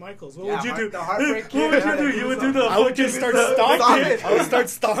Shawn Michaels. What Yeah, would you do? the Heartbreak What Kid. would Yeah, you do? he You was would do the. I would just start stomping. I would start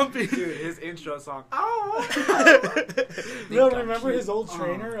stomping. Dude, his intro song. No, got remember cute. his old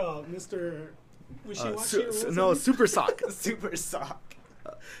trainer, Mr. Wishy-Washy? Or what no, was it? Super Sock. Super sock.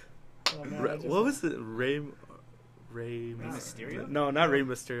 Oh, man, I just- What was it? Ray Mysterio? No, not Ray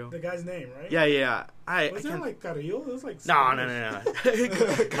Mysterio. The guy's name, right? Yeah. I Was that can't. like Carrillo? It was like No. God,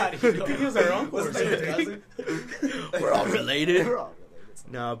 I think he was our uncle or Wasn't that your something. cousin? We're all related. We're all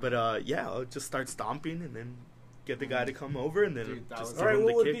related. No, but yeah, I'll just start stomping and then get the guy to come over, and then Dude, that just was- give All right, him what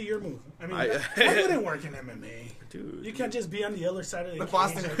the would kick. be your move? I mean, I- that wouldn't work in MMA. Dude, You can't just be on the other side of the The cage.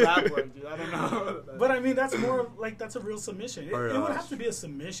 Boston Crab one, dude. I don't know. But I mean, that's more of, like, that's a real submission. It, Or, it would have to be a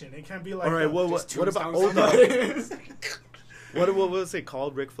submission. It can't be like. all right, a- what Just about tombstone somebody. what was it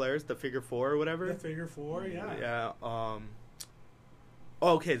called? Ric Flair's the figure four or whatever. the figure four, yeah. Yeah.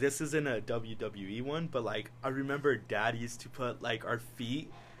 Okay, this isn't a WWE one, but like I remember Dad used to put like our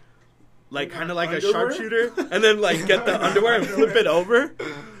feet, like In kind of our like a underwear? sharpshooter, and then like get the underwear and flip it over.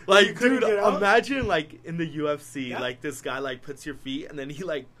 Like, couldn't dude, get out? imagine like in the UFC, Yeah. like this guy like puts your feet, and then he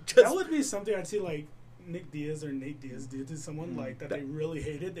like That just. would be something I'd see like Nick Diaz or Nate Diaz do to someone like that they really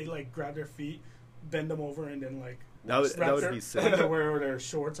hated. They like grab their feet, bend them over, and then like That would wrap be their sick. underwear or their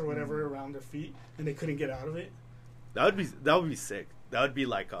shorts or whatever around their feet, and they couldn't get out of it. That would be sick. That would be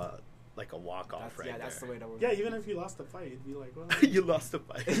like a walk off right That's the there. way to work. Yeah, even if you lost the fight, it'd be like, well. You lost the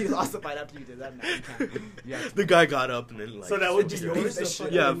fight. You lost the fight after you did that. Now you can't. Yeah. The guy got up and then like. So that would be just yours. beat The the shit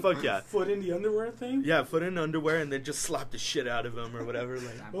fucking Yeah, fuck yeah. Foot in the underwear thing. Yeah, foot in underwear and then just slap the shit out of him or whatever.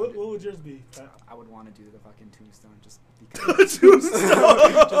 Like. What would yours be? I would want to do the fucking tombstone just because.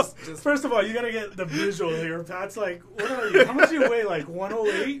 Tombstone. just First of all, you gotta get the visual here. Pat's like, what are you? How much do you weigh? Like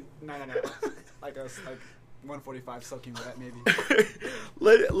 108? no. Like 145 soaking wet maybe.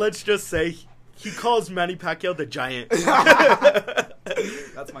 Let's just say he calls Manny Pacquiao the Giant.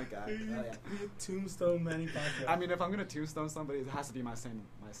 That's my guy. Hell yeah. Tombstone Manny Pacquiao. I mean, if I'm gonna tombstone somebody, it has to be my same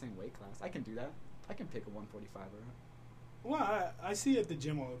weight class. I can do that. I can pick a 145er. Well, I see it at the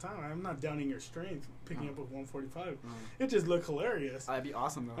gym all the time. I'm not downing your strength picking up a 145. Oh. It just looked hilarious. That'd be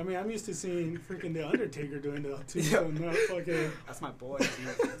awesome though. I mean, I'm used to seeing freaking The Undertaker doing the tombstone. Not fucking. That's my boy.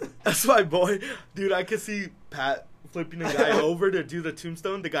 Dude. That's my boy. Dude, I could see Pat flipping a guy over to do the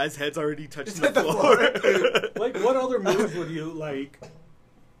tombstone. The guy's head's already touching the floor. Like, what other moves would you, like,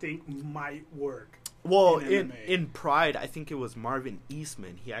 think might work? Well, in MMA. in Pride, I think it was Marvin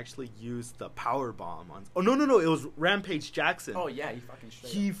Eastman. He actually used the power bomb on. Oh no! It was Rampage Jackson. Oh yeah, he fucking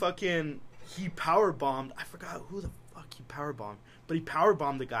straight. He power bombed. I forgot who the fuck he power bombed, but he power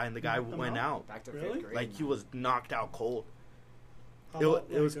bombed the guy, and the guy Knocked him went out. Back to Really? fifth grade. Like he was knocked out cold. How It wa- about,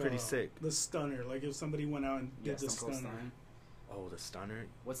 it was pretty sick. The stunner. Like, if somebody went out and Yeah, did the Stone Cold stunner. Stunner. Oh, the stunner.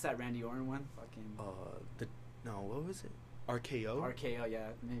 What's that Randy Orton one? Fucking What was it? RKO. RKO. Yeah,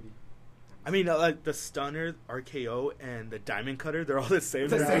 maybe. I mean, like the stunner, RKO, and the diamond cutter. They're all the same.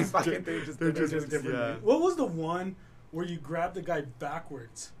 The They're same just- fucking thing, just they're different- just different. yeah. What was the one where you grabbed the guy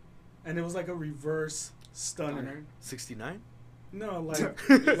backwards, and it was like a reverse stunner? 69. No,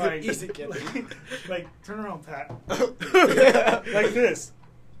 like, Easy kid. like turn around, Pat. Like this.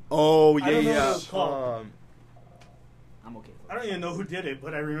 Oh I don't know what yeah. it's called. I'm okay. I don't even know who did it,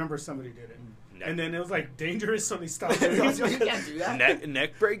 but I remember somebody did it. Neck, And then it was like dangerous, so they stopped doing it. You can't do that.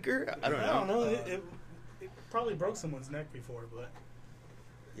 neck breaker. I don't know. It probably broke someone's neck before, but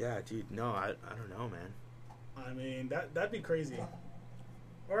Yeah, dude. No, I don't know, man. I mean that'd be crazy.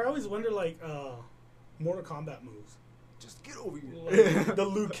 Or I always wonder like Mortal Kombat moves. Just get over here. Like the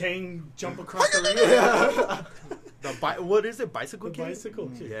Liu Kang jump across the ring. What is it? Bicycle The kick? bicycle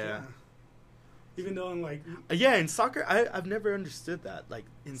kick. Yeah. Even though in like Yeah, in soccer, I've never understood that. Like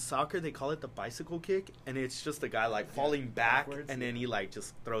in soccer, they call it the bicycle kick, and it's just a guy like falling back, Backwards, and then he like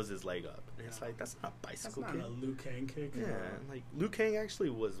just throws his leg up, and it's like that's not a that's bicycle not kick. a Liu Kang kick. Yeah, like Liu Kang actually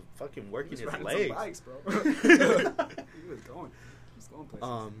was fucking working He his was legs. riding some bikes, bro. He was going. He was going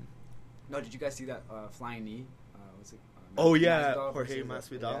places. No, did you guys see that flying knee? Was it? Oh, yeah, Masvidal Jorge versus,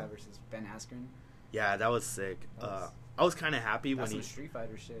 Masvidal. Yeah, versus Ben Askren. Yeah, that was sick. That was- I was kind of happy when That's he. some Street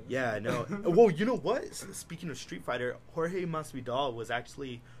Fighter shit. Yeah, I know. Well, you know what? Speaking of Street Fighter, Jorge Masvidal was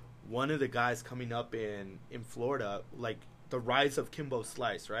actually one of the guys coming up in Florida, like the rise of Kimbo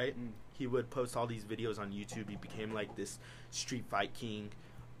Slice, right? Mm. He would post all these videos on YouTube. He became like this street fight king.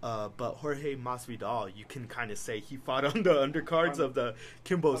 But Jorge Masvidal, you can kind of say he fought on the undercards of the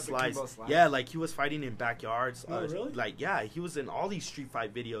Kimbo Slice. Kimbo Slice. Yeah, like he was fighting in backyards. Oh, really? Like, yeah, he was in all these street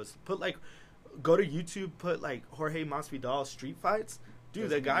fight videos. Go to YouTube, put like Jorge Masvidal street fights. Dude,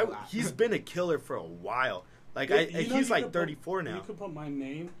 There's the guy, no lie. he's been a killer for a while. Like, You know he's you like could 34 put, now. You could put my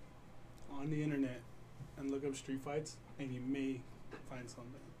name on the internet and look up street fights, and you may find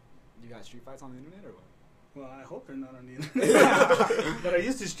something. You got Street Fights on the internet or what? Well, I hope they're not on the internet. But I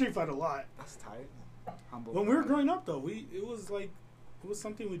used to street fight a lot. That's tight. Humble. When we were growing up, though, it was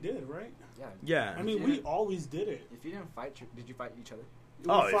something we did, right? Yeah. Yeah. I mean, Yeah. we always did it. If you didn't fight, did you fight each other?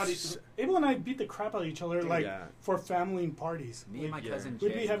 Oh, We fought it's- Abel and I beat the crap out of each other, like Yeah. for family and parties. Me and my Yeah. cousin.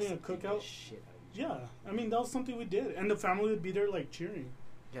 We'd be Jay having used a to beat the cookout. Shit out of each Yeah, I mean that was something we did, and the family would be there like cheering.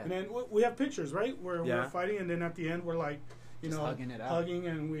 Yeah. And then we have pictures, right, where Yeah. we're fighting, and then at the end we're like, you Just know, hugging it out. hugging,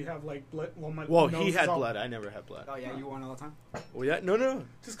 and we have like blood. Well, my Well, nose he is had all- blood. I never had blood. Oh yeah, you won all the time. Well, yeah, no.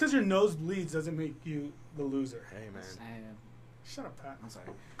 Just because your nose bleeds doesn't make you the loser. Hey, man. Damn. Shut up, Pat. I'm sorry.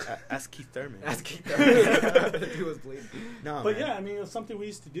 Ask Keith Thurman. That's Keith. The dude was bleeding. No, But man. yeah, I mean, it was something we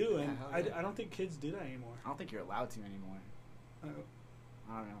used to do, and Yeah, hell yeah. I don't think kids do that anymore. I don't think you're allowed to anymore. Uh,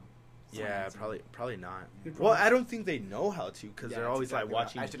 I don't know. Yeah, Someone probably not. You're Well, probably- I don't think they know how to because Yeah, they're that's always exactly like right.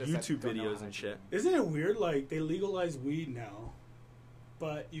 watching I should've said YouTube don't know videos how and to. shit. Isn't it weird? Like they legalize weed now,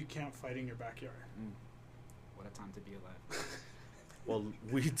 but you can't fight in your backyard. What a time to be alive. Well,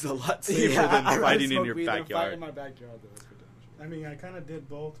 weed's a lot safer than fighting in your Fight in backyard. my backyard, though. That's for damn sure. I mean, I kind of did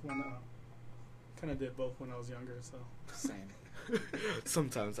both when I was younger. So Same.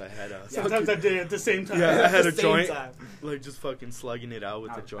 Sometimes I had a sometimes I did it at the same time. Yeah, I had a At the same joint, time. like just fucking slugging it out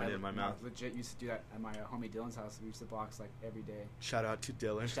with the joint in my mouth. Legit used to do that at my homie Dylan's house. We used to box like every day. Shout out to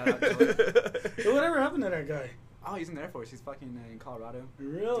Dylan. Shout out Dylan. Hey, whatever happened to that guy? Oh, he's in the Air Force. He's fucking in Colorado.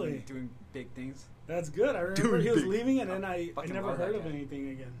 Really? Doing big things. That's good. I remember Dude, he was big- leaving, and then I Fucking never love that heard of guy. anything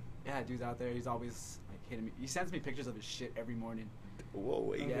again. Yeah, dude's out there. He's always like hitting me. He sends me pictures of his shit every morning. Whoa,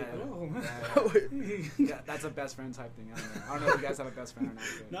 wait. Yeah. Oh, Yeah. Yeah, that's a best friend type thing. I don't know if you guys have a best friend or not.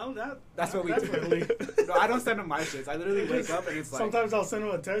 But No, that's what we definitely. do. No, I don't send him my shits. I literally wake up and it's like. Sometimes I'll send him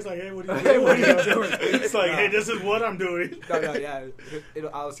a text like, "Hey, what are you Hey, doing?" what are you doing? It's like, No. "Hey, this is what I'm doing." No, yeah.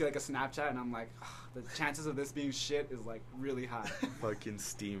 I'll see like a Snapchat and I'm like, the chances of this being shit is like really high. Fucking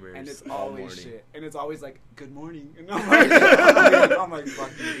steamers. And it's all always morning. shit. And it's always like, good morning. And I'm like,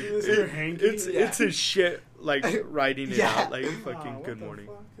 fuck you. Is your hanky? Yeah. It's his shit, like writing it Yeah. out, like Aw, fucking what good the morning.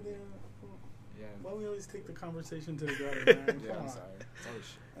 fuck? Yeah. Yeah. Why we always take the conversation to the gutter, man? Yeah, Come I'm on. sorry. It's always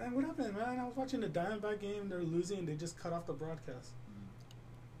shit. Man, what happened, man? I was watching the Diamondback game. They're losing, and they just cut off the broadcast.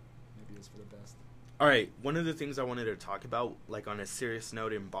 Maybe it's for the best. All right, one of the things I wanted to talk about, like on a serious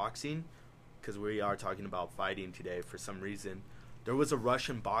note in boxing, because we are talking about fighting today for some reason. There was a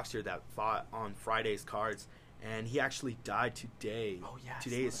Russian boxer that fought on Friday's cards, and he actually died today. Oh, yeah, I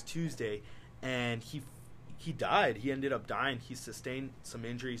Today saw is that. Tuesday, and he died. He ended up dying. He sustained some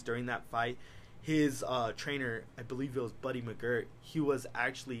injuries during that fight. His trainer, I believe it was Buddy McGirt,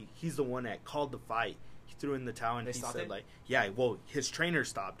 he's the one that called the fight. He threw in the towel, and They he stopped said, it? like, yeah, well, his trainer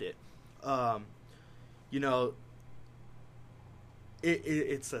stopped it. You know,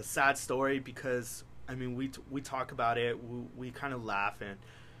 it's a sad story because, I mean, we talk about it, we kind of laugh, and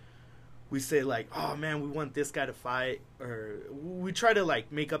we say, like, oh, man, we want this guy to fight, or we try to,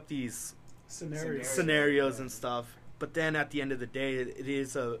 like, make up these scenarios and stuff. But then at the end of the day, it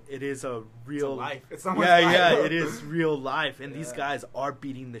is a real life. It's someone's yeah, life. yeah, it is real life, and these Yeah. guys are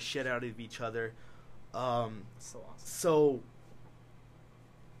beating the shit out of each other. So awesome. So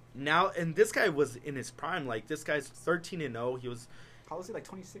now, and this guy was in his prime. Like, this guy's 13-0. He was, How was he, like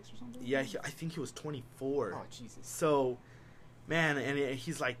 26 or something? yeah, I think he was 24. Oh, Jesus. So, man, and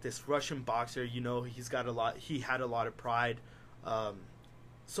he's like this Russian boxer. You know, he had a lot of pride.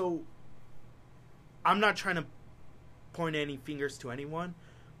 So, I'm not trying to point any fingers to anyone,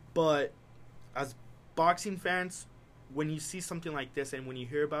 but as boxing fans, when you see something like this and when you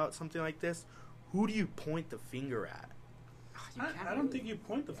hear about something like this, who do you point the finger at? You can't I don't really- think you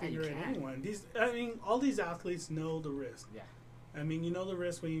point the Yeah, finger you at can. anyone. All these athletes know the risk. Yeah. I mean, you know the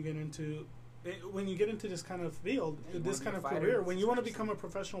risk when you get into this kind of field, Yeah, you this wanna kind be a of fighter, career. When you want to it's become a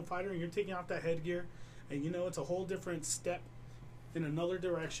professional fighter and you're taking off that headgear, and you know it's a whole different step in another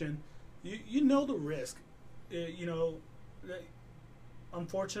direction, you know the risk. You know,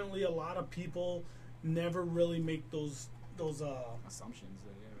 unfortunately, a lot of people never really make those Assumptions.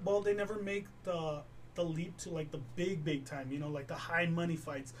 Yeah. well, they never make the leap to like the big time, you know, like the high money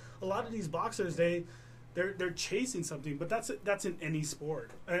fights. A lot of these boxers, they're chasing something, but that's in any sport.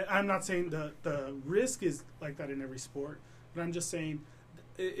 I'm not saying the risk is like that in every sport, but I'm just saying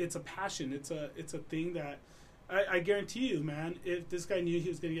it's a passion. It's a thing that I guarantee you, man. If this guy knew he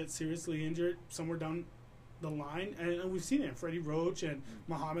was going to get seriously injured somewhere down the line, and we've seen it, Freddie Roach and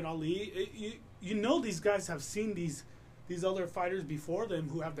Muhammad Ali. You know, these guys have seen these other fighters before them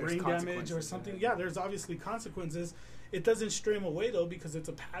who have There's brain damage or consequences, something. yeah. Yeah, there's obviously consequences. It doesn't stray them away though, because it's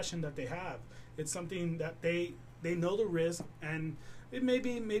a passion that they have. It's something that they know the risk, and it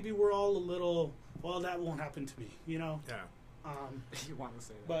maybe we're all a little, well, that won't happen to me, you know. Yeah. You want to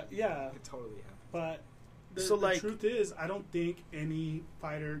say that. But yeah, It totally happens. but So, the like- truth is, I don't think any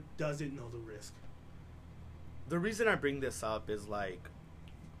fighter doesn't know the risk. The reason I bring this up is, like,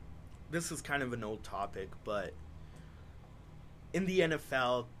 this is kind of an old topic, but in the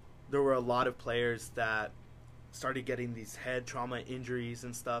NFL, there were a lot of players that started getting these head trauma injuries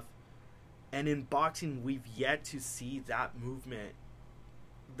and stuff. And in boxing, we've yet to see that movement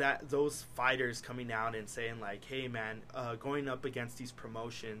those fighters coming out and saying like, hey man, going up against these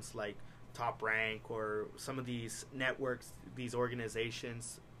promotions like Top Rank or some of these networks, these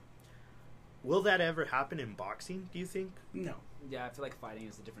organizations, will that ever happen in boxing, do you think? No. Yeah, I feel like fighting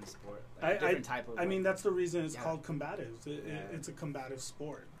is a different sport. Like different type of. I mean, that's the reason it's called combatives. It's a combative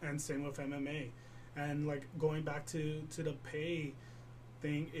sport, and same with MMA. And like going back to the pay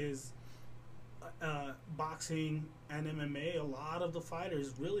thing is, boxing and MMA. A lot of the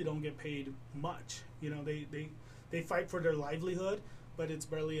fighters really don't get paid much. You know, they fight for their livelihood, but it's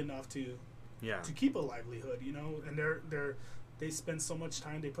barely enough to keep a livelihood. You know, and they spend so much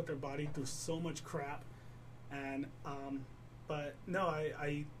time. They put their body through so much crap, and but no,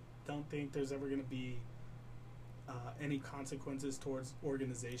 I don't think there's ever going to be any consequences towards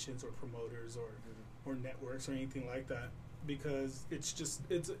organizations or promoters or networks or anything like that, because it's just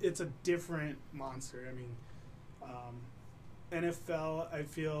it's a different monster. I mean, NFL, I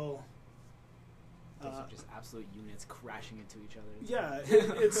feel. Those are just absolute units crashing into each other. Yeah,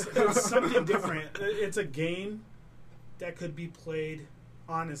 it's something different. It's a game that could be played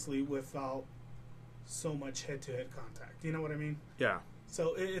honestly without so much head-to-head contact. You know what I mean? Yeah.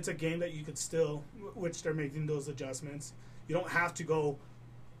 So it's a game that you could still, which they're making those adjustments. You don't have to go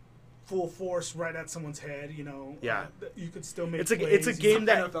full force right at someone's head. You know. Yeah. You could still make. It's a game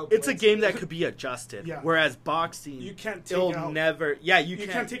that could be adjusted. Yeah. Whereas boxing, you can't take out. Never. Yeah. You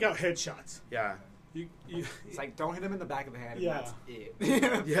can't take out headshots. Yeah. It's like don't hit him in the back of the head. And that's it.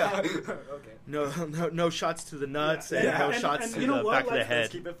 Yeah. Okay. No shots to the nuts and no shots to the back of the head.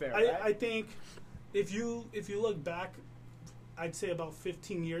 Let's keep it fair. I think if you look back, I'd say about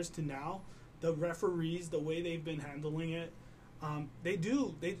 15 years to now, the referees, the way they've been handling it,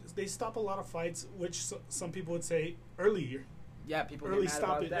 they stop a lot of fights, which some people would say early. Yeah, people early get mad stop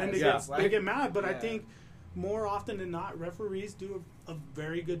about it, that. and they get mad. But I think more often than not, referees do a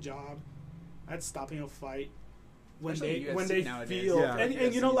very good job at stopping a fight when they nowadays. feel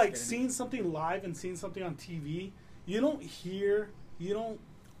and you know, like seeing something live and seeing something on TV, you don't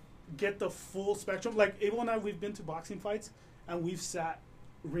get the full spectrum. Like Abel and I, we've been to boxing fights and we've sat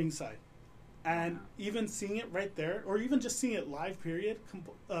ringside, and even seeing it right there, or even just seeing it live, period,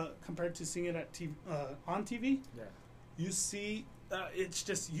 compared to seeing it at TV, on TV, you see, it's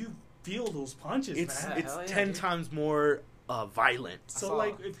just you feel those punches. It's 10 times more violent. So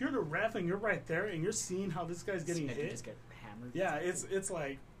like if you're the ref and you're right there and you're seeing how this guy's getting hit, just get hammered. Yeah, it's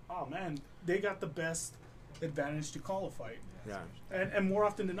like, oh man, they got the best advantage to call a fight. Yeah. And more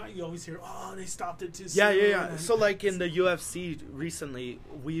often than not, you always hear, oh, they stopped it too soon. Yeah. So like in the UFC recently,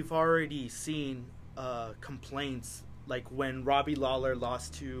 we've already seen complaints. Like when Robbie Lawler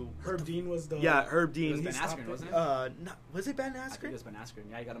lost to Herb Dean was the Herb Dean. It was Ben Askren, wasn't it? No, was it Ben Askren? I think it was Ben Askren.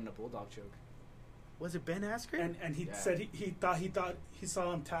 Yeah, he got him in a bulldog choke. Was it Ben Askren? And he said he thought he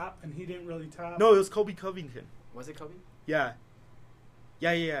saw him tap, and he didn't really tap. No, it was Kobe Covington. Was it Kobe? Yeah.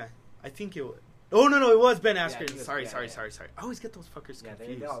 I think it was. Oh no, it was Ben Askren. Yeah, sorry. I always get those fuckers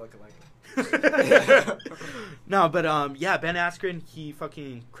confused. They all look alike. No, but Ben Askren, he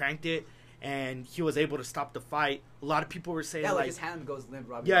fucking cranked it, and he was able to stop the fight. A lot of people were saying like his hand goes limp.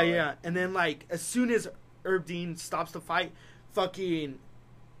 Robbie Lawler. Yeah. And then like as soon as Herb Dean stops the fight, fucking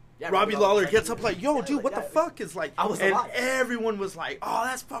Robbie Lawler gets up like, yo, dude, what the fuck is like? And everyone was like, oh,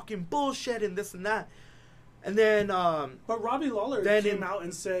 that's fucking bullshit and this and that. And then, but Robbie Lawler came out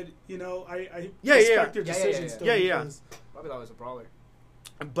and said, you know, I respect your decisions. Yeah. Robbie Lawler's a brawler.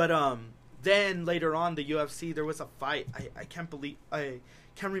 But then later on, the UFC, there was a fight. I can't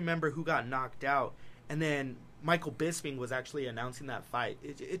remember who got knocked out. And then Michael Bisping was actually announcing that fight.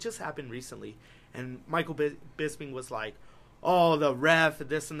 It just happened recently, and Michael Bisping was like, oh, the ref,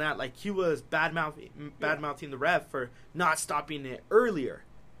 this and that. Like he was bad mouthing the ref for not stopping it earlier.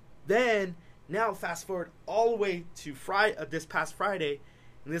 Then. Now, fast forward all the way to this past Friday,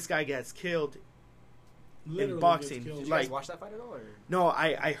 and this guy gets killed in boxing. Did you guys watch that fight at all? Or? No,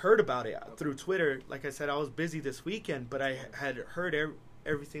 I heard about it through Twitter. Like I said, I was busy this weekend, but I had heard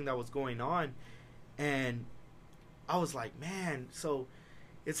everything that was going on, and I was like, man. So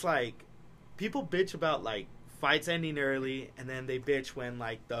it's like people bitch about like fights ending early, and then they bitch when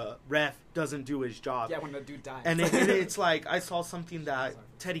like the ref doesn't do his job. Yeah, when the dude dies. And it's like I saw something that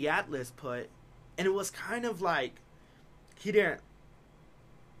Teddy Atlas put. And it was kind of like it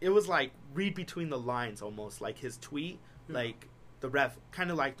was like read between the lines almost, like his tweet, like the ref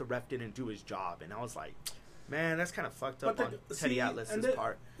didn't do his job. And I was like, man, that's kind of fucked up on Teddy Atlas's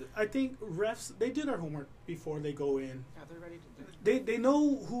part. I think refs, they do their homework before they go in. Yeah, they're ready to do They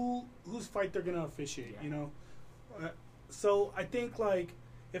know whose fight they're going to officiate, you know. So I think, like,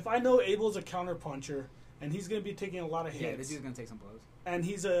 if I know Abel's a counterpuncher and he's going to be taking a lot of hits. Yeah, this dude's going to take some blows. and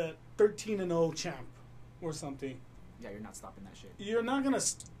he's a 13-0 champ or something. Yeah, you're not stopping that shit. You're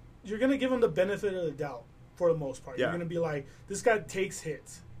gonna give him the benefit of the doubt for the most part. Yeah. You're gonna be like, this guy takes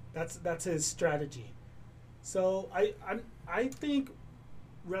hits. That's his strategy. So I think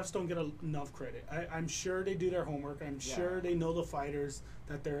refs don't get enough credit. I'm sure they do their homework. I'm sure they know the fighters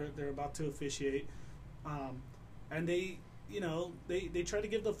that they're about to officiate, and they try to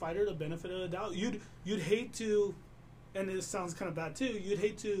give the fighter the benefit of the doubt. You'd hate to, and this sounds kind of bad too. You'd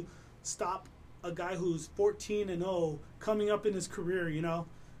hate to stop a guy who's 14-0 coming up in his career.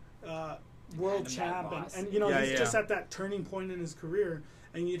 World champ, and he's just at that turning point in his career,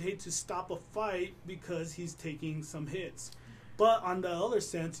 and you'd hate to stop a fight because he's taking some hits. But on the other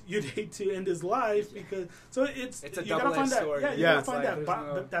sense, you'd hate to end his life because it's a you gotta find that sword. you gotta find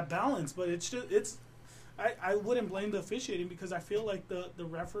that balance. But I wouldn't blame the officiating because I feel like the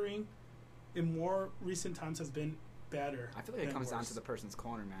refereeing in more recent times has been better. I feel like it comes down to the person's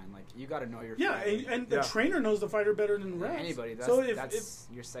corner, man. Like you got to know your fighter. And the trainer knows the fighter better than the refs. Anybody. That's, so that's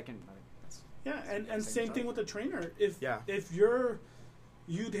your second. And same thing with the trainer. If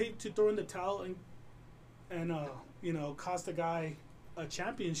you'd hate to throw in the towel and cost a guy a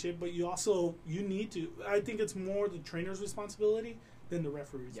championship, but you need to. I think it's more the trainer's responsibility than the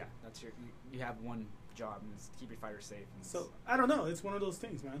referee's. Yeah, that's you have one job, and it's keep your fighter safe. So I don't know. It's one of those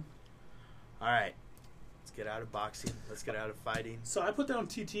things, man. All right, let's get out of boxing. Let's get out of fighting. So I put that on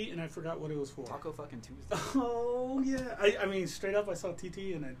TT, and I forgot what it was for. Taco fucking Tuesday. Oh yeah. I mean, straight up, I saw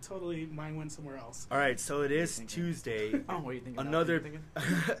TT, and mine went somewhere else. All right, so it is Tuesday. What are you thinking?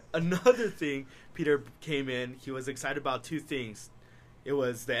 Another thing. Peter came in. He was excited about two things. It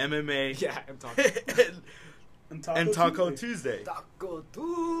was the MMA. Yeah, I'm talking. and Taco Tuesday. Taco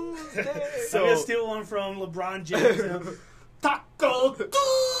Tuesday. So I'm gonna steal one from LeBron James. Taco Tuesday.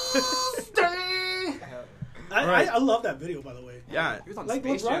 I love that video, by the way. Yeah, he was on like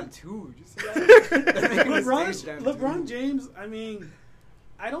Space LeBron, Jam too. Did you see that? LeBron James. I mean,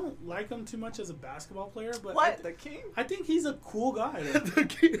 I don't like him too much as a basketball player, but the king? I think he's a cool guy. The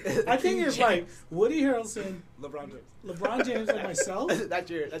king. I think it's like Woody Harrelson, LeBron James, and myself.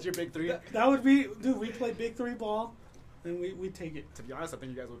 That's your big three. That would be, dude. We play big three ball, and we take it. To be honest, I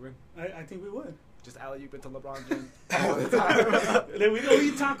think you guys would win. I think we would. Just alley-oop into LeBron James all the time. Then we go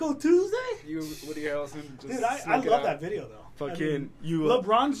eat Taco Tuesday. You, Woody Harrelson. Just dude, I love that video though.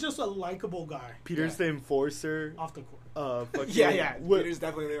 LeBron's just a likable guy. Peter's the enforcer off the court. Peter's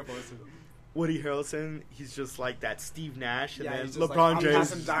definitely the enforcer. Woody Harrelson, he's just like that Steve Nash, and then LeBron like, James. I'm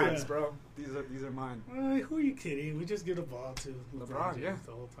passing dimes, bro. These are mine. Who are you kidding? We just give the ball to LeBron James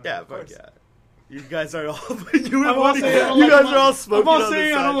the whole time. Yeah, fuck yeah. You guys are all. Are all smoking. I'm all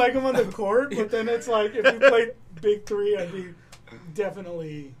saying I don't like him on the court, but then it's like if we played big three, I'd be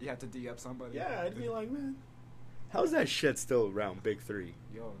definitely. You have to D up somebody. Yeah, I'd be like, man. How's that shit still around Big Three?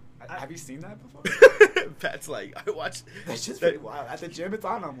 Yo, have you seen that before? Pat's like, I watched. That's just pretty wild. At the gym, it's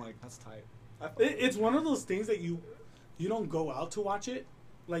on. I'm like, that's tight. It's one of those things that you don't go out to watch it,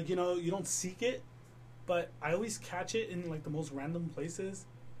 like you don't seek it, but I always catch it in like the most random places.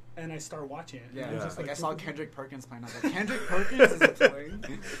 And I start watching it. Yeah, just like I saw Kendrick Perkins playing. I was like, Kendrick Perkins is playing.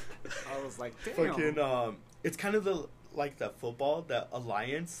 I was like, damn. Fucking, it's kind of the football, that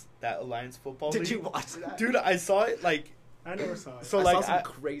Alliance football. Did you watch that? Dude, I saw it like. I never saw it. So I like saw some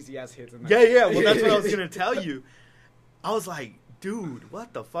crazy ass hits in that. Yeah. Well, that's what I was gonna tell you. I was like, dude,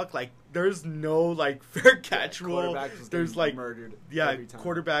 what the fuck? Like, there's no like fair catch rule. There's like murdered. Yeah,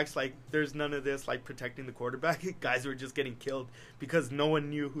 quarterbacks like there's none of this like protecting the quarterback. Guys were just getting killed because no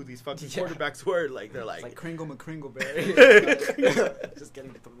one knew who these fucking quarterbacks were. Like they're like Kringle McCringleberry, just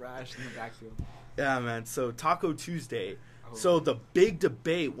getting thrashed in the backfield. Yeah, man. So Taco Tuesday. So the big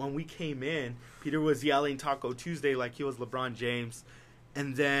debate when we came in, Peter was yelling Taco Tuesday like he was LeBron James.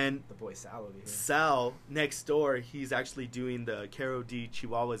 And then the boy Sal over here. Sal next door, he's actually doing the Caro D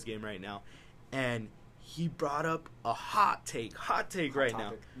Chihuahuas game right now, and he brought up a hot take right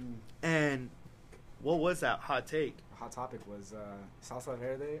now. And what was that hot take? The hot topic was salsa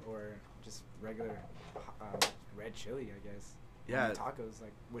verde or just regular red chili, I guess. Yeah. And tacos,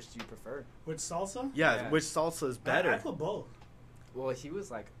 like, which do you prefer? With salsa? Yeah, which salsa is better? I put both. Well, he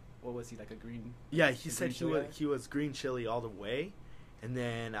was like, what was he, like a green? Yeah, he said he was green chili all the way. And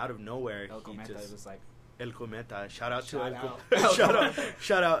then out of nowhere, El Cometa was like El Cometa. Shout out to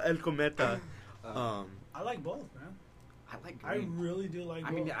shout out El Cometa. I like both, man. I like green. I really do like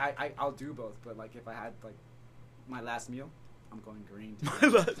both. I mean, I'll do both, but like if I had like my last meal, I'm going green.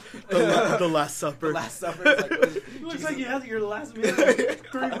 The Last Supper. The Last Supper. Is like, it looks like you had your last meal like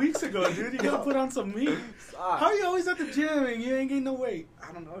 3 weeks ago, dude. You gotta put on some meat. How are you always at the gym and you ain't getting no weight?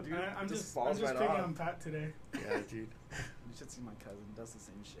 I don't know, dude. I'm just picking on Pat today. Yeah, dude. You should see my cousin. Does the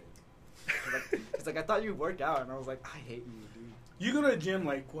same shit. He's like, I thought you worked out, and I was like, I hate you, dude. You go to the gym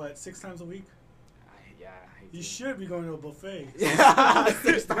like what, 6 times a week? I hate You should be going to a buffet. Yeah,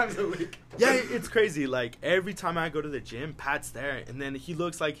 6 times a week. Yeah, it's crazy. Like, every time I go to the gym, Pat's there, and then he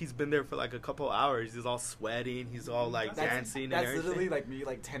looks like he's been there for like a couple hours. He's all sweating. He's all like dancing and everything. That's literally like me,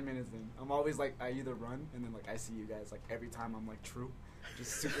 like 10 minutes in. I'm always like, I either run, and then like I see you guys like every time I'm like true,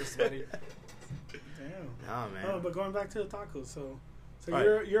 just super sweaty. Damn. Oh man. Oh, but going back to the tacos, so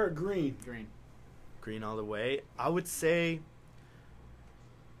All you're a green. Green all the way. I would say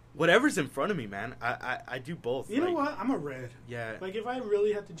whatever's in front of me, man. I do both. You know what? I'm a red. Yeah. Like if I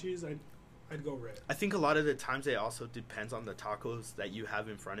really had to choose, I'd go red. I think a lot of the times it also depends on the tacos that you have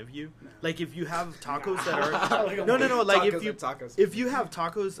in front of you. No. Like if you have tacos that are like no. Like tacos if you have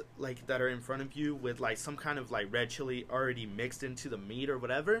tacos like that are in front of you with like some kind of like red chili already mixed into the meat or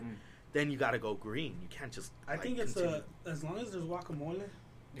whatever, then you gotta go green. You can't just. I think it's as long as there's guacamole.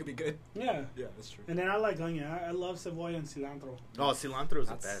 You'll be good. Yeah. Yeah, that's true. And then I like onion. I love cebolla and cilantro. Oh, cilantro is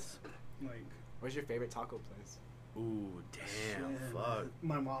the best. Like, where's your favorite taco place? Ooh, damn, fuck.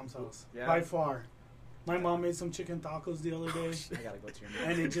 My mom's house. Yeah. By far. My mom made some chicken tacos the other day. I gotta go to your mom.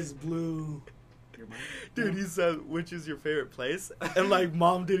 And it just blew. Your mom? Dude, he said, which is your favorite place? And like,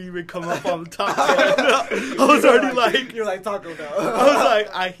 mom didn't even come up on the top 10. I was already like. You're like Taco Bell. I was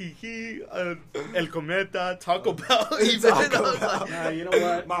like, Ajihi, El Cometa, Taco Bell. Even. I was like, Nah, you know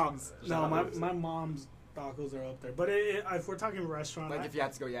what? Mom's. No, my mom's tacos are up there. But if we're talking restaurant, like if you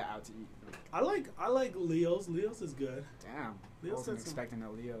had to go, out to eat. I like Leo's. Leo's is good. Damn. Leo's I wasn't expecting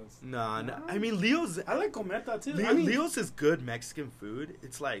no Leo's. No. I mean, Leo's. I like Cometa too. Leo's is good Mexican food.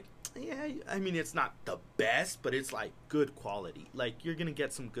 It's like, yeah, I mean, it's not the best, but it's like good quality. Like, you're gonna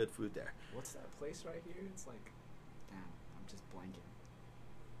get some good food there. What's that place right here? It's like, damn, I'm just blanking.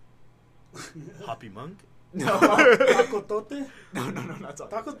 Hoppy Monk? No. Taco Tote? No, not Taco.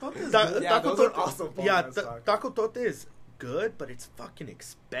 Taco Tote is good. Yeah, those are awesome. Yeah, Taco Tote is good, but it's fucking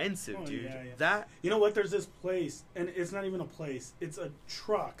expensive, dude. Yeah. That. You know what? There's this place, and it's not even a place. It's a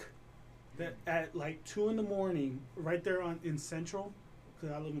truck that at like 2 a.m, right there in Central.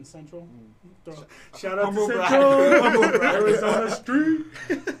 Because I live in Central. Shout out to Central, Arizona Street.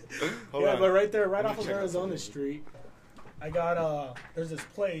 But right there, right off of Arizona Street, I got there's this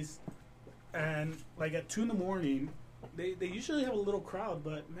place, and like at 2 a.m, they usually have a little crowd,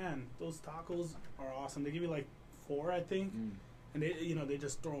 but man, those tacos are awesome. They give you like 4, I think, and they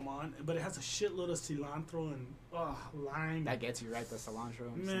just throw them on. But it has a shitload of cilantro and lime. That gets you right, the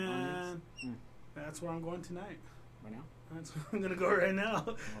cilantro. And Man, that's where I'm going tonight. Right now? That's where I'm gonna go right now.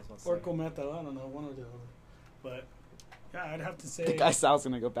 Or Cometa, I don't know, one or the other. But yeah, I'd have to say. The guy Sal's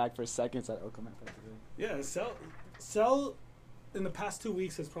gonna go back for seconds at Cometa today. Yeah, Sal in the past 2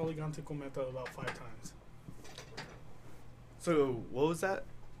 weeks has probably gone to Cometa about 5 times. So what was that?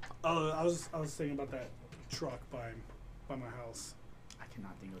 Oh, I was thinking about that truck by my house. I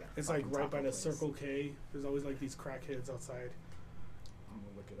cannot think of that. It's like right by the place. Circle K. There's always like these crackheads outside. I'm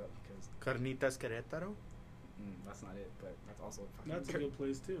gonna look it up because Carnitas Querétaro? that's not it, but that's also fucking That's a good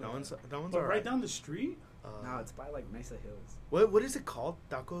place too. That one's but right down the street. No, it's by like Mesa Hills. What is it called?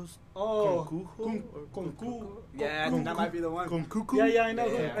 Tacos? Oh, Con cujo? Yeah, I think that might be the one. Con cucu? Yeah, I know.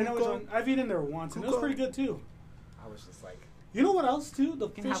 Yeah. I know which one. I've eaten there once, and it was pretty good too. I was just like, You know what else too? The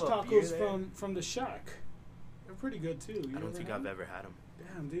can fish have a beer tacos there. from the shack. They're pretty good too. I don't think I've ever had them.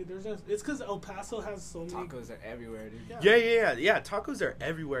 Damn, dude. It's because El Paso has so many. tacos are everywhere, dude. Yeah. Tacos are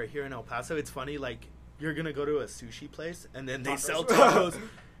everywhere here in El Paso. It's funny, like, you're gonna go to a sushi place and then they sell tacos,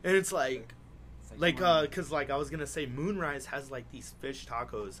 and it's like, cause like I was gonna say, Moonrise has like these fish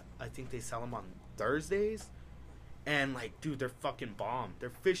tacos. I think they sell them on Thursdays, and like, dude, they're fucking bomb. They're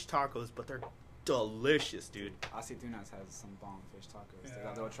fish tacos, but they're delicious, dude. Aceitunas has some bomb fish tacos. Yeah. They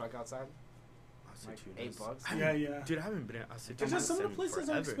got the little truck outside. Like $8. Yeah. Dude, I haven't been at Aceitunas. It's just some of the places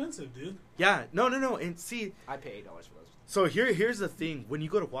forever. are expensive, dude. Yeah, no. And see, I pay $8 for those. so here's the thing. When you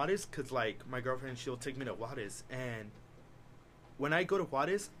go to Juarez, because, like, my girlfriend, she'll take me to Juarez. And when I go to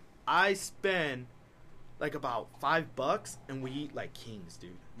Juarez, I spend, like, about $5, and we eat like kings,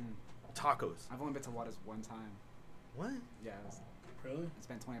 dude. Tacos. I've only been to Juarez one time. What? Yeah. Really? I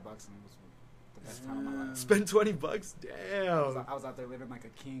spent $20, and it was the best time of my life. Spend $20? Damn. I was out there living like a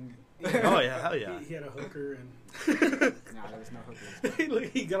king. Oh, yeah. Hell yeah. He had a hooker and Nah, there was no hookers. look,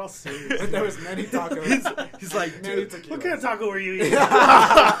 he got all serious. There was many tacos. He's like, Many dude, What tequilas. kind of taco were you eating?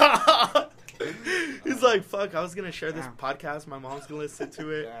 he's like, fuck, I was going to share this Yeah. podcast. My mom's going to listen to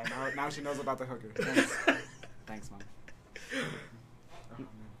it. Yeah, now she knows about the hooker. Thanks. Thanks, Mom. Oh, man.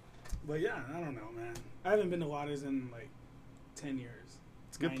 But yeah, I don't know, man. I haven't been to Juarez in like 10 years.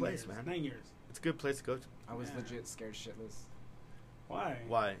 It's a good 9 place, years. man. 9 years. It's a good place to go to. I was legit scared shitless. Why?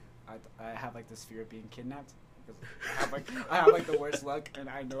 Why? I have like this fear of being kidnapped. Because I have like the worst luck, and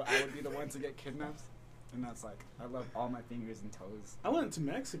I know I would be the one to get kidnapped. And that's like, I love all my fingers and toes. I went to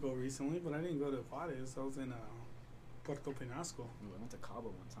Mexico recently, but I didn't go to Juarez. I was in Puerto Penasco. Ooh, I went to Cabo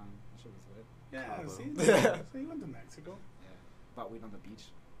one time. That shit was lit. Yeah, Cabo. see? So you went to Mexico. Yeah. Bought weed on the beach.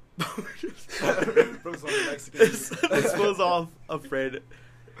 From some Mexicans. This was all afraid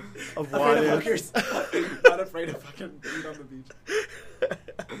of Juarez. Not afraid of fucking weed on the beach.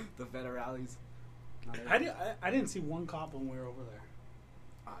 The federales. I didn't see one cop when we were over there.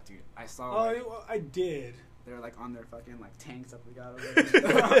 Ah, dude, I saw. Oh, I did. They were like on their fucking like tanks that we got over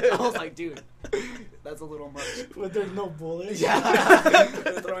there. I was like, dude, that's a little much. But there's no bullets. Yeah,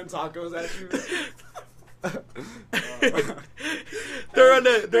 they're throwing tacos at you. They're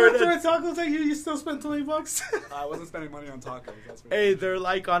throwing tacos at you. You still spent $20. I wasn't spending money on tacos. That's Hey, they're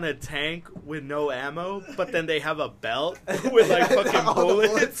like on a tank with no ammo, but then they have a belt with like fucking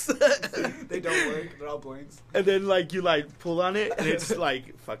bullets. They don't work. They're all blanks. And then like you like pull on it and it's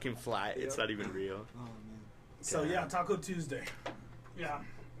like fucking flat. It's not even real. Oh man. So yeah, Taco Tuesday. Yeah.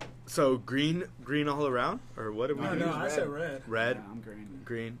 So green all around, or what? Are we? No, I said red. Red. Yeah, I'm green.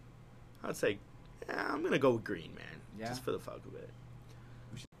 Green. I'd say, I'm gonna go with green, man. Yeah? Just for the fuck of it.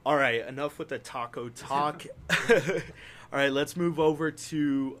 All right, enough with the taco talk. All right, let's move over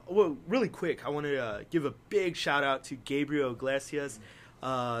to. Well, really quick, I want to give a big shout out to Gabriel Iglesias.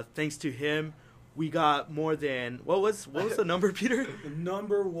 Thanks to him, we got more than what was the number, Peter? The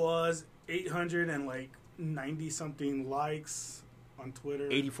number was 890 something likes on Twitter.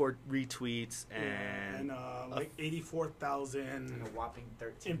 84 retweets and like 84,000 And a whopping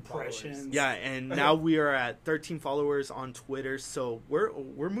 13 impressions. followers. Yeah, and now we are at 13 followers on Twitter, so we're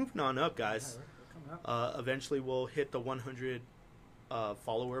moving on up, guys. Eventually, we'll hit the 100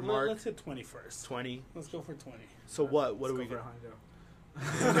 follower mark. Let's hit 20 first. 20. Let's go for 20. So what Let's do we go get? for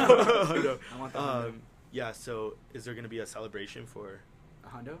a hundo. No. I want the hundo. Yeah. So is there gonna be a celebration for? A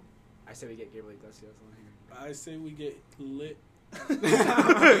hundo? I say we get Gabriel Iglesias on here. I say we get lit.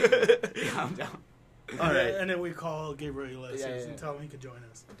 Yeah, I'm down. All right. And then we call Gabriel Iglesias and tell him he could join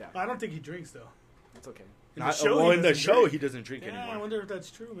us. I'm down. I don't think he drinks though. It's okay. In In the show, drink. he doesn't drink Yeah, anymore. I wonder if that's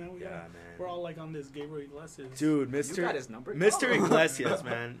true, man. Man. We're all like on this Gabriel Iglesias. Dude, You got his number? Mr. Oh. Mr.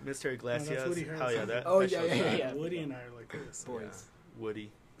 Man, Mr. Iglesias. that's Woody Harrelson. Hell yeah, that. Oh, that yeah, show's yeah, rad. yeah. Woody and I are like this. Boys.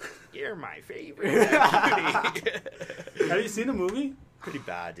 Woody, you're my favorite. Woody. Have you seen the movie? Pretty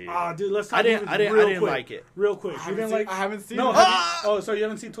bad, dude. Dude, let's talk I didn't like it. Real quick. I You didn't haven't like? I haven't seen No. it. So you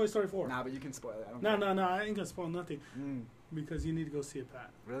haven't seen Toy Story 4? Nah, but you can spoil it. I don't No, care. I ain't gonna spoil nothing Mm, because you need to go see it,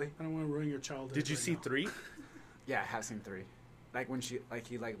 Pat. really? I don't want to ruin your childhood. Did you right see now. 3? Yeah, I have seen 3. Like when he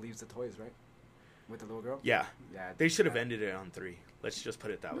leaves the toys, right? With the little girl? Yeah. Yeah. They should have ended it on 3. Let's just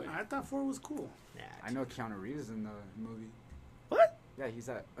put it that way. I thought 4 was cool. Nah, I know Keanu Reeves is in the movie. What? Yeah, he's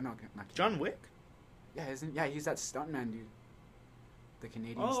that. Oh, no, not Keanu. John Wick? Yeah, he's that stuntman dude. The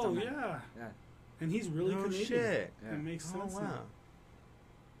Canadian Oh stuntman. yeah, Yeah. and he's really No Canadian. shit. Yeah. It makes Oh sense. wow. Now.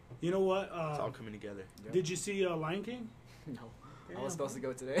 You know what? It's all coming together. Yep. Did you see Lion King? No. I Damn, was supposed to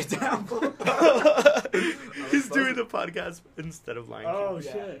bro. go today. Damn. He's doing the podcast instead of Lion King. Oh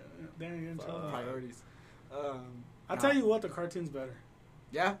Yeah. shit! Dang, you're in trouble. Priorities. I'll tell you what, the cartoon's better.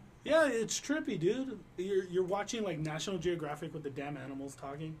 Yeah. Yeah, it's trippy, dude. You're watching like National Geographic with the damn animals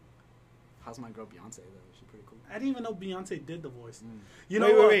talking. How's my girl Beyonce though? She's pretty cool. I didn't even know Beyonce did the voice. Mm. You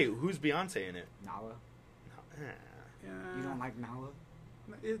know wait. Who's Beyonce in it? Nala. Yeah. Yeah, You don't like Nala?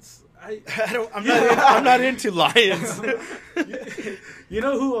 It's I'm not into lions. You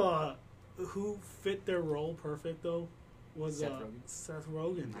know who fit their role perfect though was Seth Rogen. Seth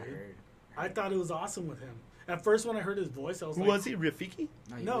Rogen, I dude. heard. I thought it was awesome with him. At first, when I heard his voice, I was Who like, was he? Rafiki?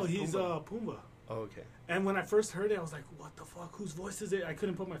 "No, was he's Pumbaa. Pumbaa." Oh, okay. And when I first heard it, I was like, "What the fuck? Whose voice is it?" I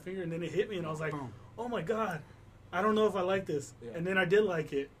couldn't put my finger, and then it hit me, and I was like, Boom. "Oh my god, I don't know if I like this." Yeah. And then I did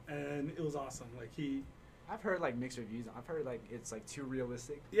like it, and it was awesome. Like I've heard like mixed reviews. I've heard like it's like too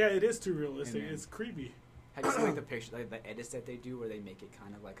realistic. yeah, it is too realistic. And then- It's creepy. Have you seen like the picture, like the edits that they do, where they make it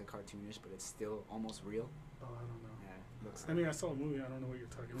kind of like a cartoonish, but it's still almost real? Oh, I don't know. Yeah, looks. I mean, I saw a movie. I don't know what you're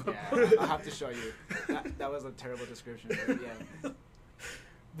talking about. Yeah, I'll have to show you. That was a terrible description. But yeah.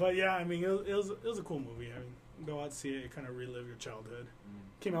 But yeah, I mean, it was a cool movie. I mean, go out see it, kind of relive your childhood.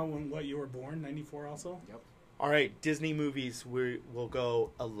 Came out when you were born, 94 also. Yep. All right, Disney movies. We'll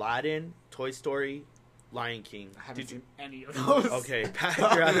go Aladdin, Toy Story, Lion King. I haven't Did you? seen any of those. Okay, Pat,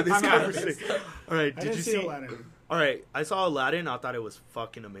 you're out of this I'm out of conversation. this. All right, I did didn't you see see? Aladdin. All right, I saw Aladdin. I thought it was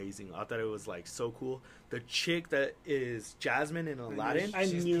fucking amazing. I thought it was like so cool. The chick that is Jasmine in Aladdin,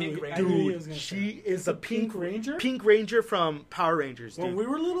 She's Pink Ranger. dude, she is the Pink Ranger. Pink Ranger from Power Rangers, dude. When we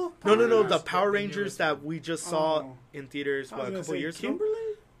were little. No, the That's Power the Rangers newest that we just saw Oh. in theaters I was a gonna couple say years ago.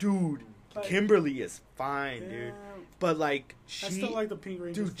 Kimberly. Dude, Like- Kimberly is fine, dude. Yeah, But like I still she, like the Pink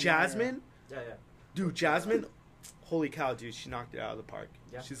Ranger. dude, Jasmine, Yeah. dude, Jasmine, holy cow, dude, she knocked it out of the park.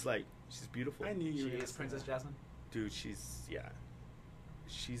 Yeah. She's beautiful. I knew you She were gonna is say Princess that. Jasmine. Dude, she's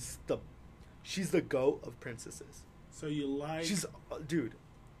the goat of princesses. So you like? She's dude.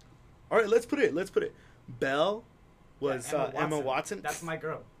 All right, let's put it. Belle was Yeah, Emma Watson. That's my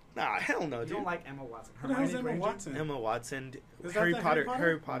girl. Nah, hell no, You dude. don't like Emma Watson. Who the hell's Hermione Emma Granger? Watson? Emma Watson, Is that Harry the Potter, Harry Potter?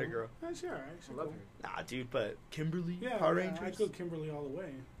 Harry Potter girl. Sure, I actually. love cool. her. Nah, dude, but Kimberly, Yeah, Power yeah, Rangers. I go Kimberly all the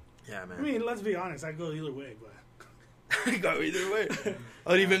way. Yeah, man. I mean, let's be honest. I go either way, but. I go either way.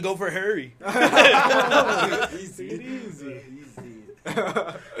 I'd even go for Harry. Easy. Easy.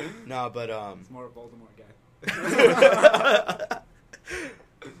 Nah, but It's more a Voldemort guy.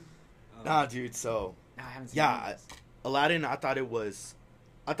 nah, dude. So No, I haven't seen yeah, any of this. Aladdin. I thought it was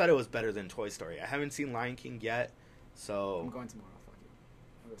better than Toy Story. I haven't seen Lion King yet, I'm so going tomorrow. Fuck you.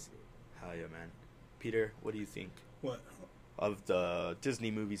 I'll go see it. hell yeah, man. Peter, what do you think What? of the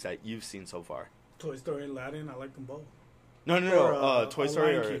Disney movies that you've seen so far? Toy Story and Aladdin. I like them both. No, Or, Toy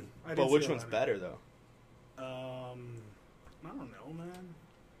Story, Lion or King. I but didn't which see one's Aladdin. better though? I don't know, man.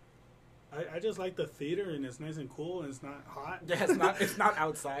 I just like the theater and it's nice and cool and it's not hot. Yeah, it's not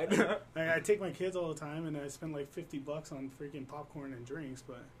outside. I take my kids all the time and I spend like $50 on freaking popcorn and drinks,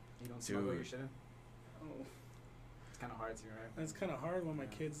 but You don't smuggle Dude. your shit in? oh, It's kind of hard to, right? that's kind of hard when my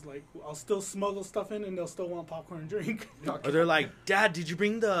kids like I'll still smuggle stuff in and they'll still want popcorn and drink. Or they're like, Dad, did you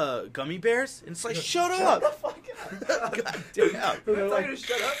bring the gummy bears? And it's like, shut up! God damn. They're I'm like, telling you to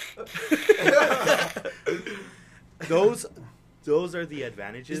shut up. Those are the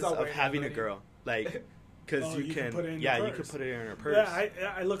advantages He's not of wearing having a hoodie. girl, like, because Oh, you you can can, put it in yeah, your you can purse. put it in her purse.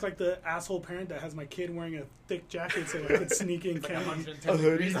 yeah, I look like the asshole parent that has my kid wearing a thick jacket so I could sneak in It's like candy. 110 A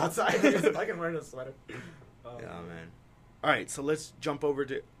hoodie. degrees outside. If I can wear a sweater. Yeah, man. All right, so let's jump over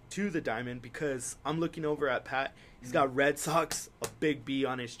to the diamond because I'm looking over at Pat. He's got Red Sox, a big B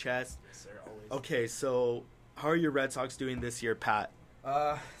on his chest. Sir, always. Okay, so how are your Red Sox doing this year, Pat?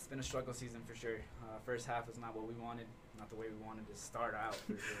 It's been a struggle season for sure. First half is not what we wanted, not the way we wanted to start out.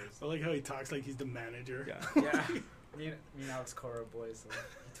 For I like how he talks like he's the manager. Yeah. yeah, me and Alex Cora are boys, so he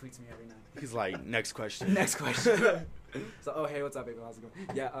tweets me every night. He's like, next question. Next question. So, oh hey, what's up, baby? How's it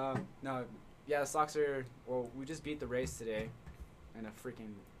going? Yeah, no, yeah, the Sox are. Well, we just beat the Rays today, in a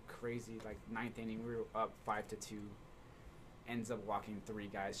freaking crazy like ninth inning. We were up 5-2. Ends up walking 3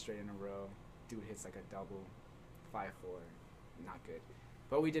 guys straight in a row. Dude hits like a double, 5-4. Not good,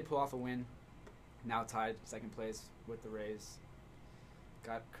 but we did pull off a win. Now tied second place with the Rays.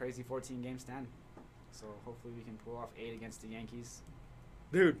 Got crazy 14-game stand. So hopefully we can pull off 8 against the Yankees.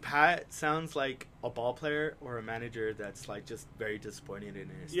 Dude, Pat sounds like a ball player or a manager that's like just very disappointed in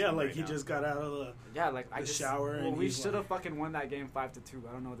his Yeah, team like right he now. just got out of the. Yeah, like I The just shower Well, and we he's should have like- fucking won that game 5-2.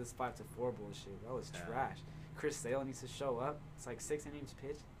 I don't know this 5-4 bullshit. That was Yeah. trash. Chris Sale needs to show up. It's like 6 innings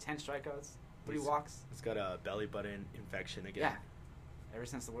pitched, 10 strikeouts, 3 He's- walks. He's got a belly button infection again. Yeah. Ever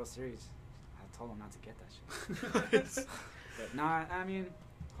since the World Series, I told him not to get that shit. But nah, I mean,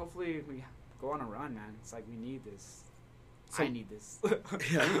 hopefully we go on a run, man. It's like we need this. So- I need this.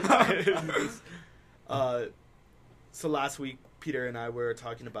 So last week, Peter and I were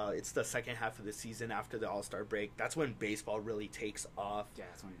talking about it's the second half of the season after the All-Star break. That's when baseball really takes off. Yeah,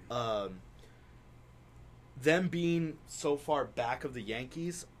 that's when. Them being so far back of the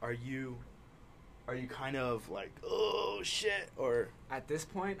Yankees, are you kind of like, oh shit, or At this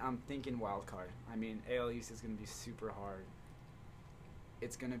point, I'm thinking wild card. I mean, AL East is going to be super hard.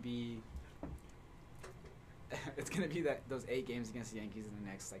 It's going to be those 8 games against the Yankees in the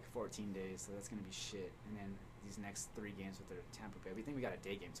next like 14 days. So that's going to be shit. And then these next 3 games with their Tampa Bay. We think we got a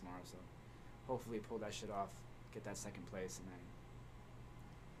day game tomorrow, so hopefully pull that shit off, get that second place, and then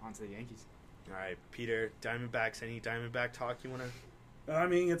on to the Yankees. all right, Peter, Diamondbacks? Any Diamondback talk you want to? I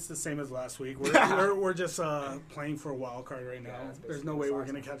mean, it's the same as last week. We're just playing for a wild card right now. Yeah, that's There's no basically way what we're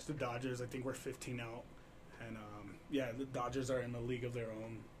Sox going to are. catch the Dodgers. I think we're 15 out. And, yeah, the Dodgers are in a league of their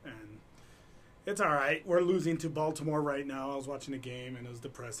own. And it's all right. We're losing to Baltimore right now. I was watching a game, and it was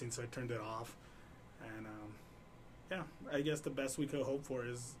depressing, so I turned it off. And, yeah, I guess the best we could hope for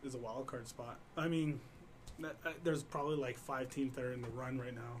is a wild card spot. I mean, there's probably like 5 teams that are in the run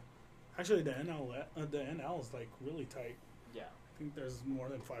right now. Actually, the NL is, like, really tight. Yeah. I think there's more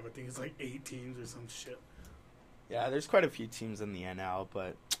than 5. I think it's like 8 teams or some shit. Yeah, there's quite a few teams in the NL,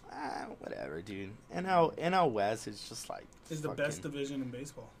 but whatever, dude. NL West is just like It's the best division in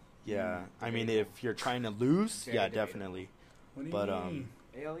baseball. Yeah, I mean, if you're trying to lose, yeah, definitely. What do you But mean?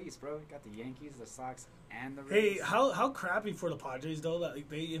 AL East, bro. You got the Yankees, the Sox, and the Rays. Hey, how crappy for the Padres though that like,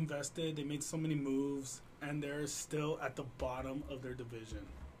 they invested, they made so many moves, and they're still at the bottom of their division.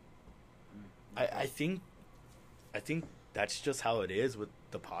 I think that's just how it is with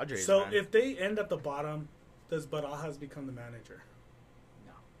the Padres. So man. if they end at the bottom, does Barajas become the manager?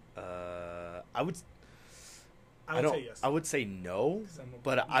 I would say yes. I would say no, 'Cause I'm a-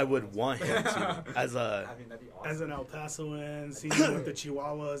 but I would want him to as a. I mean, that'd be awesome. As an El Pasoan, seeing him with the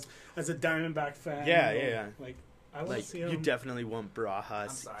Chihuahuas, as a Diamondback fan. Yeah, you know, yeah. Like I want Like to see him. you definitely want I'm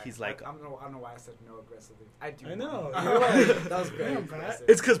Barajas. sorry. He's like I don't know why I said no aggressively. I do. I know. want- You're like, that was very damn, Pat. aggressive.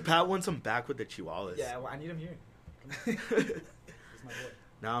 it's because Pat wants him back with the Chihuahuas. Yeah, well, I need him here. He's my boy.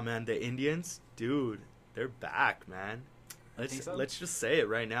 Nah, man, the Indians, dude, they're back, man. Think so? Let's just say it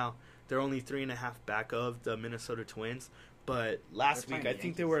right now. They're only 3.5 back of the Minnesota Twins, but last They're week playing I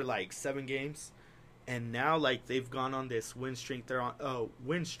think the they were like 7 games, and now like they've gone on this win streak. They're on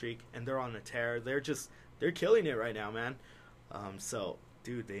win streak, and they're on a tear. They're killing it right now, man. So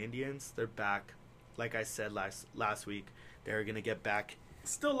dude, the Indians, they're back. Like I said last week, they're gonna get back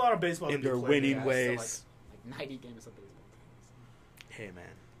Still a lot of baseball to in be their played. winning Yeah, ways. so like 90 games of baseball. Hey man,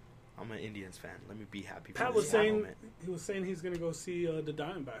 I'm an Indians fan. Let me be happy. Pat for was this saying moment. he's gonna go see the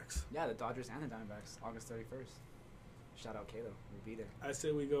Diamondbacks. Yeah, the Dodgers and the Diamondbacks, August 31st. Shout out Kalo. We'll be there. I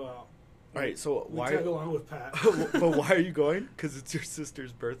say we go out. All right, so We why? tag along with Pat. But why are you going? Because it's your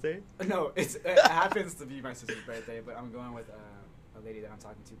sister's birthday. No, it happens to be my sister's birthday, but I'm going with a lady that I'm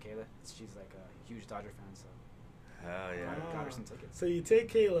talking to, Kayla. She's like a huge Dodger fan, so Hell I got her some tickets. So you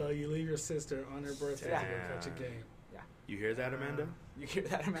take Kayla, you leave your sister on her birthday to Damn. go catch a game. You hear that, Amanda? You hear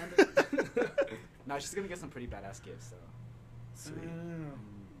that, Amanda? No, she's gonna get some pretty badass gifts, so. Sweet.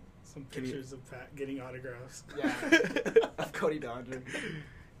 Some Can you- pictures of Pat getting autographs. Yeah. Of Cody Bellinger.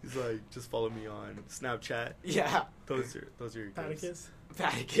 He's like, just follow me on Snapchat. Yeah. Those are your gifts. Patticus.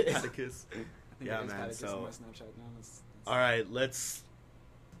 Patticus. Patticus. I think Yeah, it is man, Patticus so- on my Snapchat now. That's All right, let's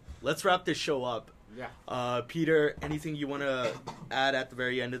wrap this show up. Yeah. Peter, anything you want to add at the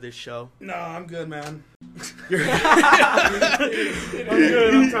very end of this show? No, I'm good, man. You're I'm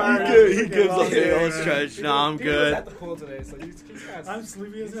good. I'm tired. He gives up the old stretch. No, I'm He was good. at the pool today, so he's got. I'm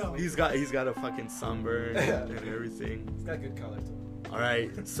sleepy as hell. He's got a fucking sunburn and everything. He's got good color too. All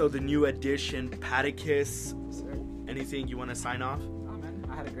right, so the new edition, Patticus. Sir. Anything you want to sign off? Oh man,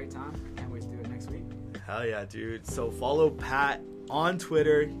 I had a great time. Can't wait to do it next week. Hell yeah, dude. So follow Pat on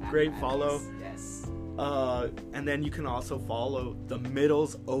Twitter. Great Patticus, follow. Yes. And then you can also follow the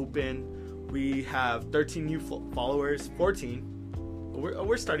Middles Open. We have 13 new followers, 14.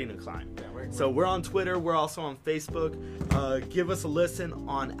 We're starting to climb. Yeah, So we're on Twitter. We're also on Facebook. Give us a listen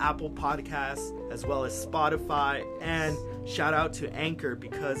on Apple Podcasts as well as Spotify. And shout out to Anchor.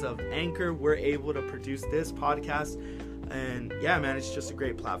 Because of Anchor, we're able to produce this podcast. And yeah, man, it's just a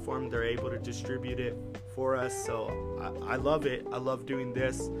great platform. They're able to distribute it for us. So I love it. I love doing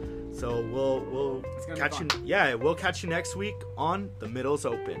this. So we'll It's gonna be catch you. fun. Yeah, we'll catch you next week on the Middles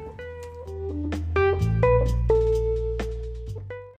Open.